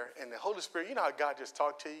sitting there, and the Holy Spirit, you know how God just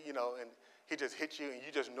talked to you, and he just hits you, and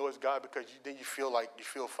you just know it's God because then you feel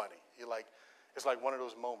funny. It's like one of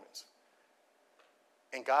those moments.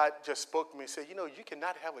 And God just spoke to me and said, you could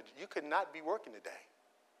not be working today.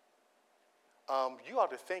 You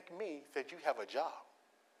ought to thank me that you have a job.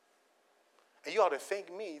 And you ought to thank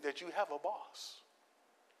me that you have a boss.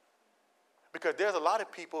 Because there's a lot of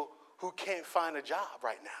people who can't find a job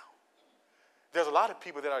right now. There's a lot of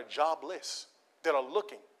people that are jobless, that are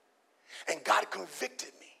looking. And God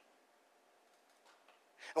convicted me.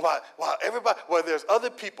 And while there's other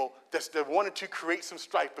people that wanted to create some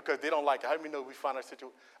strife because they don't like it. How do we know we find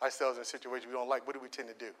ourselves in a situation we don't like? What do we tend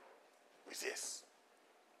to do? Resist.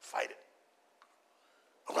 Fight it.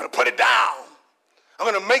 I'm going to put it down. I'm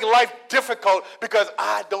going to make life difficult because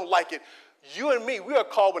I don't like it. You and me, we are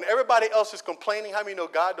called when everybody else is complaining. How many know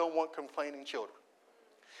God don't want complaining children?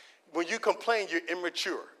 When you complain, you're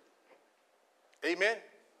immature. Amen?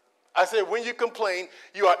 I said when you complain,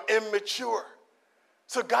 you are immature.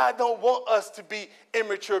 So God don't want us to be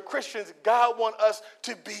immature Christians. God wants us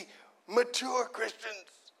to be mature Christians.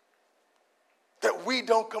 That we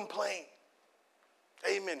don't complain.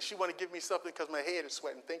 Amen. She want to give me something because my head is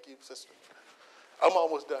sweating. Thank you, sister. I'm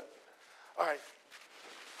almost done. All right.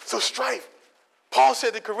 So strife. Paul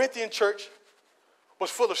said the Corinthian church was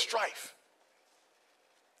full of strife.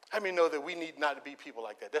 How many know that we need not to be people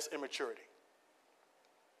like that? That's immaturity.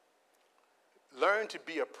 Learn to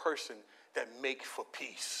be a person that makes for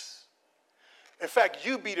peace. In fact,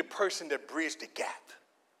 you be the person that bridges the gap.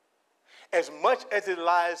 As much as it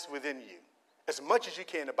lies within you, as much as you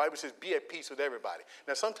can, the Bible says be at peace with everybody.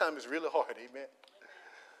 Now, sometimes it's really hard, amen?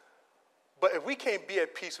 But if we can't be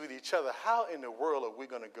at peace with each other, how in the world are we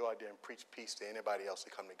going to go out there and preach peace to anybody else to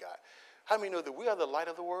come to God? How many know that we are the light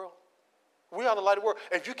of the world? We are the light of the world.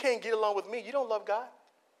 If you can't get along with me, you don't love God.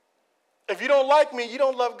 If you don't like me, you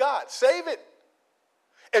don't love God. Save it.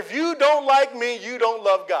 If you don't like me, you don't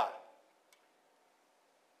love God.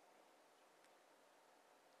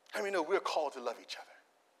 How many know we're called to love each other?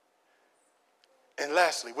 And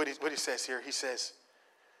lastly, what he says here, he says,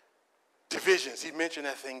 divisions. He mentioned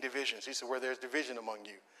that thing, divisions. He said, where there's division among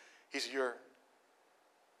you, he said,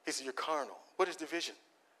 you're carnal. What is division?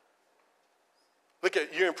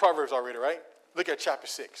 You're in Proverbs already, right? Look at chapter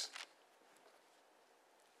 6.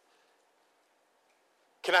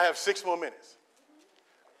 Can I have 6 more minutes?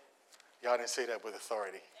 Y'all didn't say that with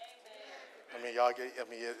authority. I mean,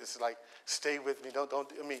 it's like, stay with me. I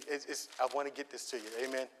want to get this to you.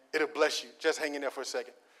 Amen. It'll bless you. Just hang in there for a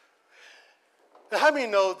second. Now, how many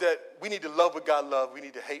know that we need to love what God loves? We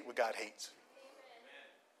need to hate what God hates.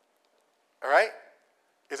 All right?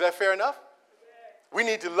 Is that fair enough? We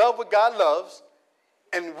need to love what God loves,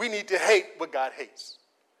 and we need to hate what God hates.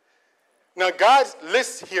 Now, God's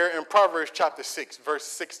list here in Proverbs chapter 6, verse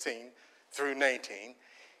 16 through 19,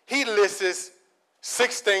 he lists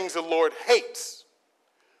 6 things the Lord hates.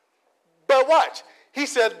 But watch. He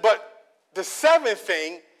said, but the 7th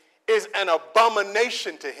thing is an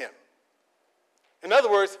abomination to him. In other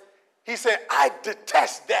words, he said, I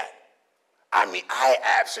detest that. I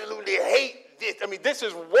absolutely hate this. This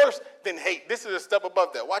is worse than hate. This is a step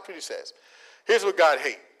above that. Watch what he says. Here's what God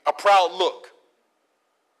hates. A proud look.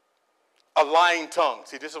 A lying tongue.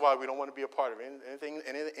 See, this is why we don't want to be a part of anything,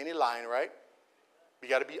 any lying, right? We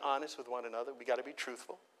got to be honest with one another. We got to be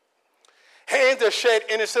truthful. Hands that shed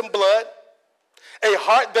innocent blood. A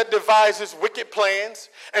heart that devises wicked plans.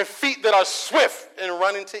 And feet that are swift in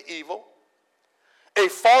running to evil. A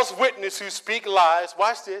false witness who speak lies.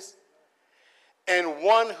 Watch this. And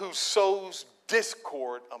one who sows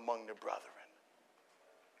discord among the brethren.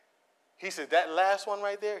 He said that last one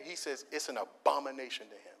right there, he says it's an abomination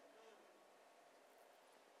to him.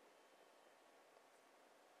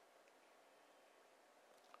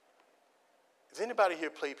 Does anybody here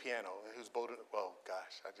play piano who's bold? Oh,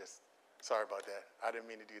 gosh, sorry about that. I didn't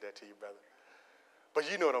mean to do that to you, brother. But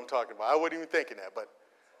you know what I'm talking about. I wasn't even thinking that. But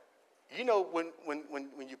you know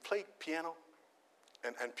when you play piano,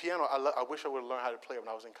 and piano, I wish I would have learned how to play when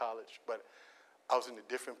I was in college, but I was in a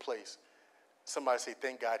different place. Somebody say,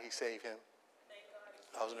 thank God he saved him.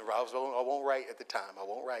 I won't write at the time. I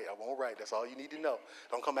won't write. That's all you need to know.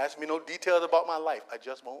 Don't come ask me no details about my life. I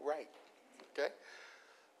just won't write. Okay?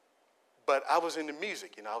 But I was into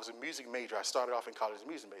music. I was a music major. I started off in college as a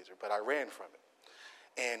music major, but I ran from it.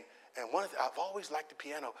 And I've always liked the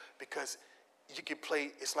piano because you can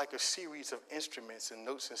play, it's like a series of instruments and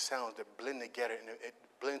notes and sounds that blend together, and it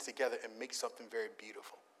blends together and makes something very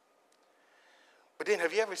beautiful. But then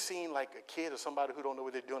have you ever seen like a kid or somebody who don't know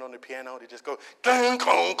what they're doing on the piano? They just go, clang,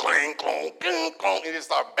 clong, clang, clong, clang, clong, and just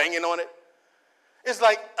start banging on it. It's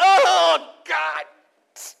like, oh, God,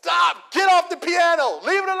 stop. Get off the piano.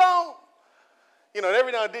 Leave it alone. And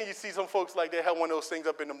every now and then you see some folks like they have one of those things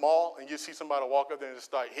up in the mall, and you see somebody walk up there and just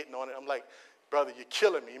start hitting on it. I'm like, brother, you're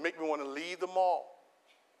killing me. You make me want to leave the mall.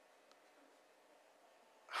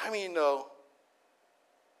 How many know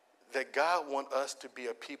that God wants us to be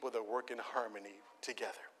a people that work in harmony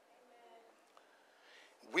together?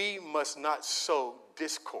 We must not sow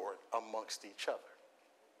discord amongst each other.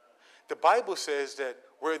 The Bible says that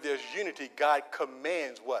where there's unity, God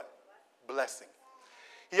commands what? Blessing.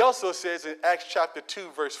 He also says in Acts chapter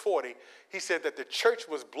 2, verse 40, he said that the church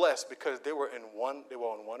was blessed because they were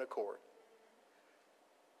on one accord.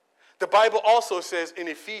 The Bible also says in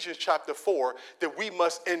Ephesians chapter 4 that we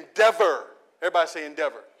must endeavor. Everybody say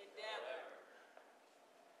endeavor.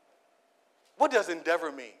 What does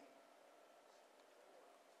endeavor mean?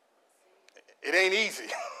 It ain't easy.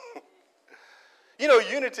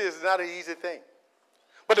 Unity is not an easy thing.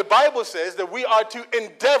 But the Bible says that we are to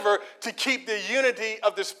endeavor to keep the unity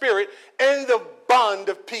of the Spirit and the bond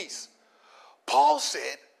of peace. Paul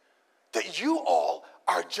said that you all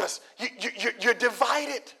are you're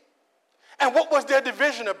divided. And what was their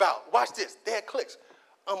division about? Watch this. They had cliques.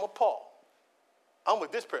 I'm with Paul. I'm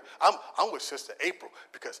with this person. I'm with Sister April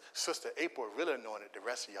because Sister April really anointed. The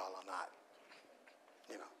rest of y'all are not.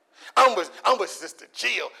 I'm with Sister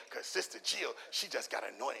Jill because Sister Jill, she just got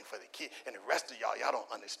anointing for the kid. And the rest of y'all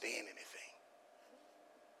don't understand anything.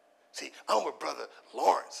 See, I'm with Brother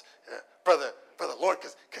Lawrence. Brother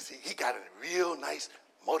Lawrence because he got a real nice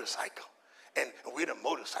motorcycle. And we're the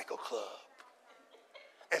motorcycle club.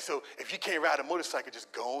 And so if you can't ride a motorcycle,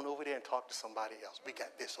 just go on over there and talk to somebody else. We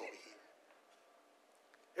got this over here.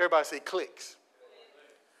 Everybody say cliques.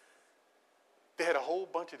 They had a whole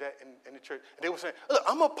bunch of that in the church. And they were saying, look,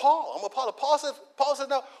 I'm a Paul. Paul said,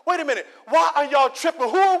 no, wait a minute. Why are y'all tripping?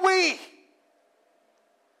 Who are we?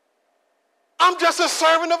 I'm just a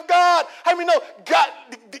servant of God. How many know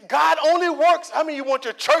God only works? How many of you want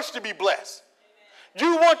your church to be blessed?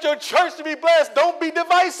 You want your church to be blessed. Don't be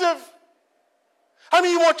divisive. How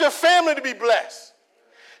many of you want your family to be blessed?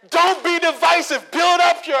 Don't be divisive. Build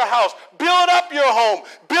up your house. Build up your home.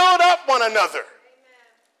 Build up one another. Amen.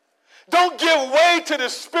 Don't give way to the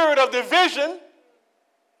spirit of division.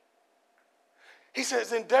 He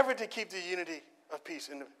says, endeavor to keep the unity of peace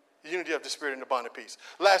and the unity of the spirit and the bond of peace.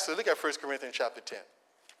 Lastly, look at 1 Corinthians chapter 10.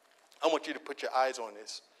 I want you to put your eyes on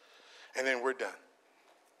this, and then we're done.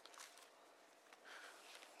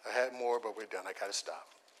 I had more, but we're done. I got to stop.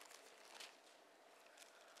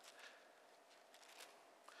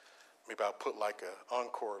 Maybe I'll put like an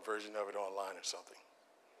encore version of it online or something.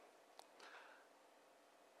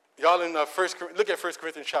 Y'all in look at 1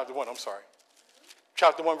 Corinthians chapter 1, I'm sorry.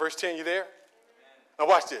 Chapter 1, verse 10, you there? Now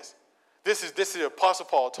watch this. This is the Apostle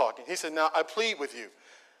Paul talking. He said, now I plead with you.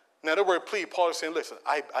 Now the word plead, Paul is saying, listen,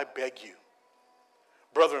 I beg you,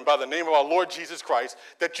 brethren, by the name of our Lord Jesus Christ,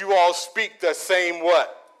 that you all speak the same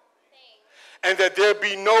what? And that there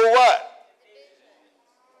be no what?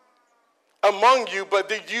 Among you, but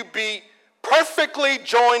that you be perfectly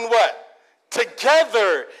joined what?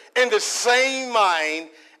 Together in the same mind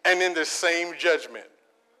and in the same judgment.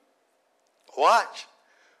 Watch.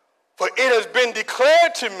 For it has been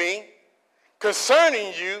declared to me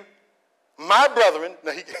concerning you, my brethren.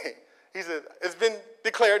 Now he said, it's been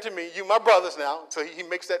declared to me, you my brothers now. So he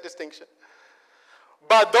makes that distinction.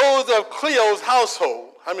 By those of Cleo's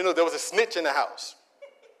household. How many know there was a snitch in the house?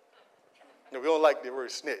 No, we don't like the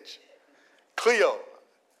word snitch. Cleo,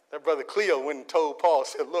 that brother Cleo went and told Paul,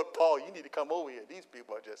 said, look, Paul, you need to come over here. These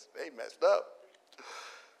people are they messed up.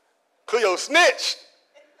 Cleo snitched.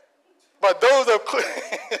 But those of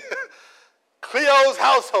Cleo's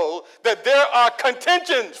household, that there are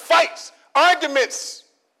contentions, fights, arguments.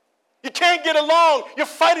 You can't get along. You're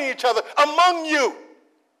fighting each other among you.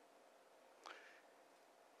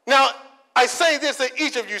 Now, I say this that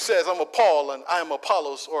each of you says, I'm of Paul and I am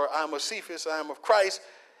Apollos, or I am of Cephas, I am of Christ.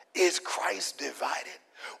 Is Christ divided?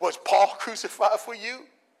 Was Paul crucified for you?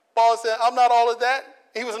 Paul said, I'm not all of that.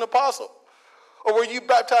 He was an apostle. Or were you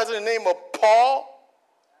baptized in the name of Paul?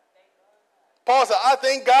 Paul said, I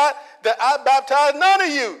thank God that I baptized none of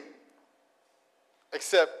you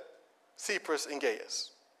except Cephas and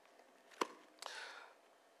Gaius.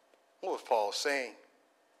 What was Paul saying?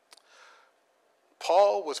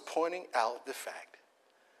 Paul was pointing out the fact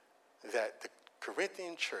that the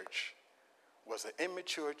Corinthian church was an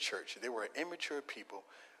immature church. They were an immature people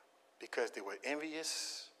because they were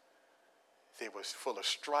envious, they were full of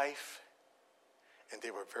strife, and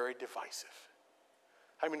they were very divisive.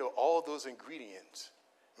 How many know all those ingredients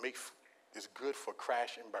is good for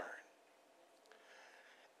crash and burn?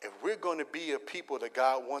 If we're going to be a people that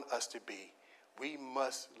God wants us to be, we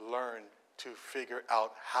must learn to figure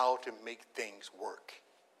out how to make things work.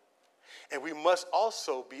 And we must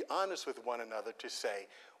also be honest with one another to say,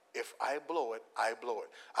 if I blow it, I blow it.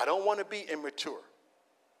 I don't want to be immature.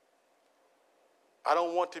 I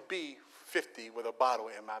don't want to be 50 with a bottle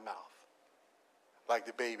in my mouth, like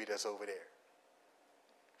the baby that's over there.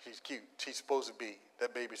 She's cute.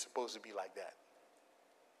 That baby's supposed to be like that.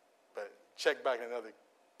 But check back in another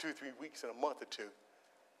 2-3 weeks, in a month or two,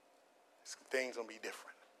 things will be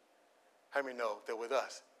different. How many know that with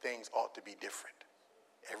us, things ought to be different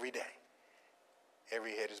every day?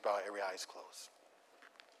 Every head is bowed, every eye is closed.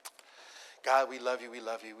 God, we love you, we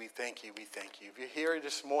love you, we thank you, we thank you. If you're here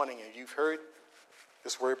this morning and you've heard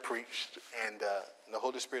this word preached and the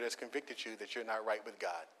Holy Spirit has convicted you that you're not right with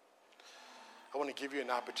God, I want to give you an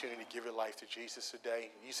opportunity to give your life to Jesus today.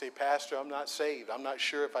 You say, Pastor, I'm not saved. I'm not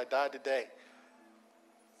sure if I die today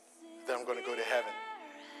that I'm going to go to heaven.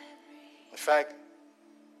 In fact,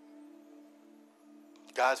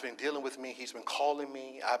 God's been dealing with me. He's been calling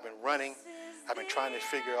me. I've been running. I've been trying to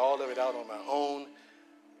figure all of it out on my own.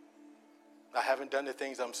 I haven't done the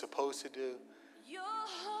things I'm supposed to do.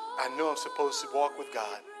 I know I'm supposed to walk with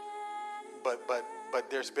God, but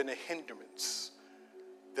there's been a hindrance.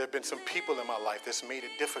 There have been some people in my life that's made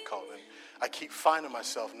it difficult, and I keep finding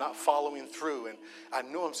myself not following through, and I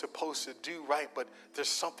know I'm supposed to do right, but there's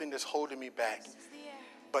something that's holding me back.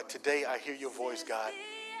 But today I hear your voice, God,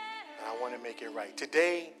 and I want to make it right.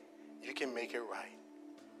 Today, you can make it right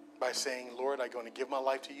by saying, Lord, I'm going to give my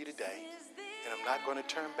life to you today, and I'm not going to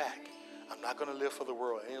turn back. I'm not going to live for the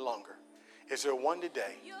world any longer. Is there one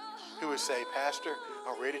today who would say, Pastor,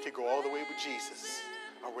 I'm ready to go all the way with Jesus.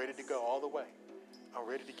 I'm ready to go all the way. I'm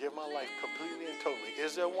ready to give my life completely and totally.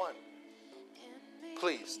 Is there one?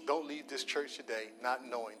 Please don't leave this church today not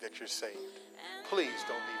knowing that you're saved. Please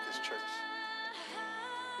don't leave this church.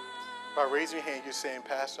 By raising your hand, you're saying,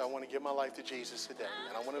 Pastor, I want to give my life to Jesus today,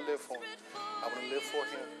 and I want to live for him. I want to live for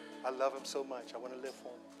him. I love him so much. I want to live for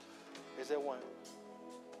him. Is there one?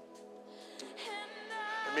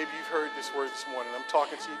 And maybe you've heard this word this morning. I'm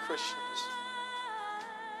talking to you Christians.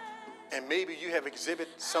 And maybe you have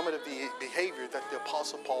exhibited some of the behavior that the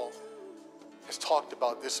Apostle Paul has talked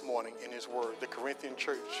about this morning in his word. The Corinthian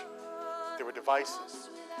church, they were divisive.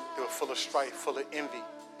 They were full of strife, full of envy.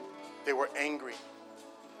 They were angry.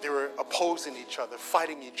 They were opposing each other,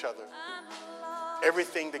 fighting each other.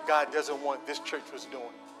 Everything that God doesn't want, this church was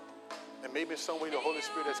doing. And maybe in some way the Holy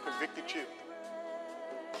Spirit has convicted you.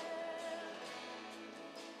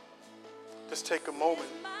 Just take a moment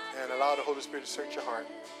and allow the Holy Spirit to search your heart.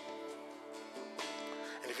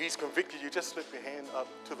 And if he's convicted you, just slip your hand up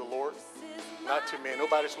to the Lord, not to man.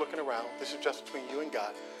 Nobody's looking around. This is just between you and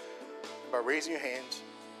God. By raising your hands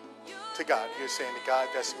to God, you're saying to God,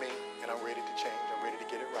 that's me, and I'm ready to change. I'm ready to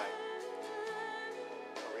get it right.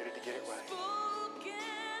 I'm ready to get it right.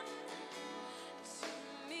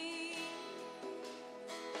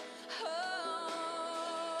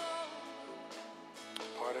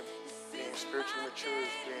 Part of being spiritually mature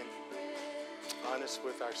is being honest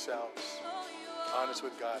with ourselves, honest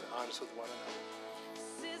with God, honest with one another.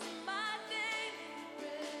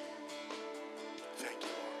 Thank you,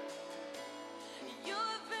 Lord.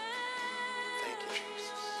 Thank you,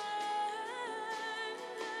 Jesus.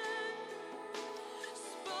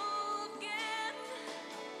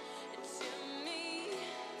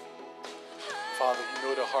 Father, you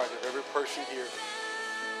know the heart of every person here.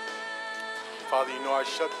 Father, you know our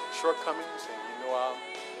shortcomings, and you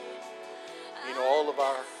know all of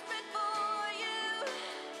our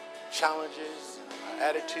challenges, our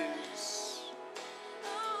attitudes.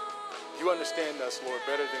 You understand us, Lord,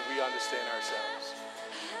 better than we understand ourselves.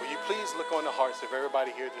 Will you please look on the hearts of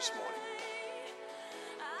everybody here this morning?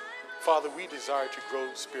 Father, we desire to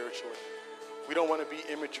grow spiritually. We don't want to be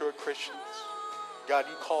immature Christians. God,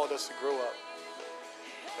 you called us to grow up.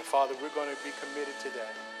 And Father, we're going to be committed to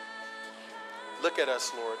that. Look at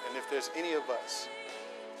us, Lord, and if there's any of us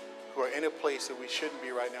who are in a place that we shouldn't be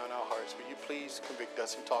right now in our hearts, will you please convict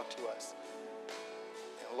us and talk to us?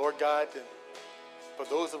 And Lord God, for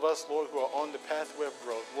those of us, Lord, who are on the pathway of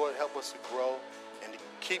growth, Lord, help us to grow and to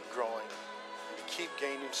keep growing and to keep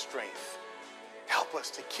gaining strength. Help us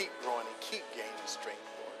to keep growing and keep gaining strength,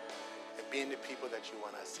 Lord, and being the people that you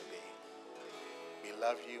want us to be. We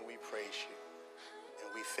love you, we praise you, and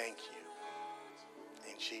we thank you.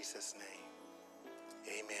 In Jesus' name.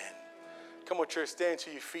 Amen. Come on, church, stand to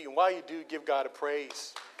your feet. And while you do, give God a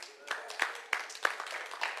praise.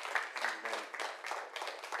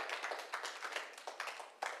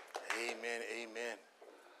 Amen. Amen. Amen.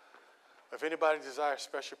 If anybody desires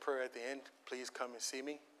special prayer at the end, please come and see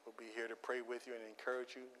me. We'll be here to pray with you and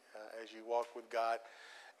encourage you as you walk with God.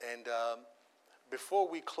 And before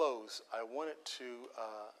we close, I wanted to,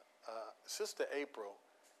 Sister April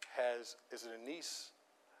is it a niece?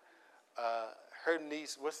 Her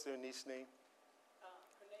niece, what's their niece's name?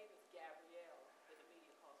 Her name is Gabrielle, but the media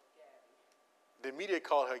calls her Gabby. The media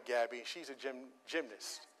call her Gabby. She's a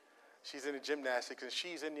gymnast. She's in the gymnastics, and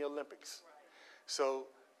she's in the Olympics. Right. So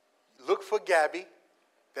look for Gabby.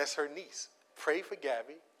 That's her niece. Pray for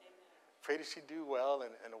Gabby. Amen. Pray that she do well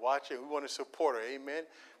and watch her. We want to support her, amen,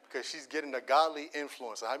 because she's getting a godly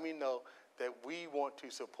influence. I mean, know that we want to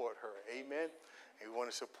support her, amen. And we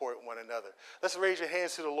want to support one another. Let's raise your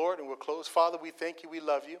hands to the Lord and we'll close. Father, we thank you. We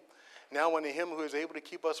love you. Now unto him who is able to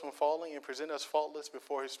keep us from falling and present us faultless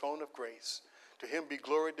before his throne of grace. To him be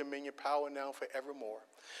glory, dominion, power now and forevermore.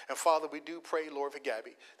 And Father, we do pray, Lord, for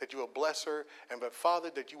Gabby, that you will bless her. But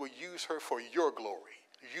Father, that you will use her for your glory.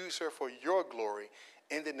 Use her for your glory.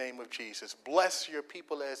 In the name of Jesus. Bless your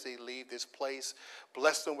people as they leave this place.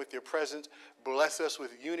 Bless them with your presence. Bless us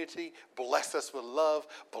with unity. Bless us with love.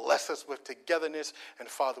 Bless us with togetherness. And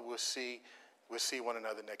Father, we'll see one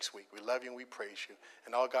another next week. We love you and we praise you.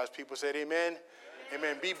 And all God's people said amen.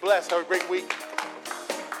 Amen. Be blessed. Have a great week.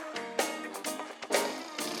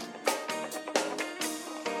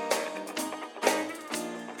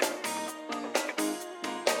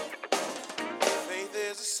 Faith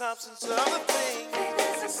is the substance of the things.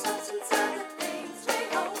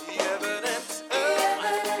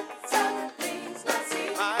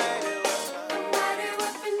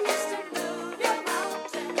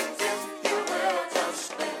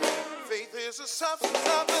 Substance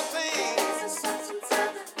of the things. The substance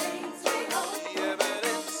of the things we hope. The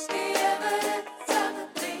evidence of the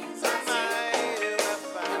things I see.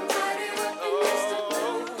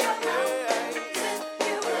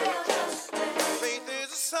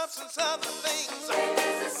 substance of the things.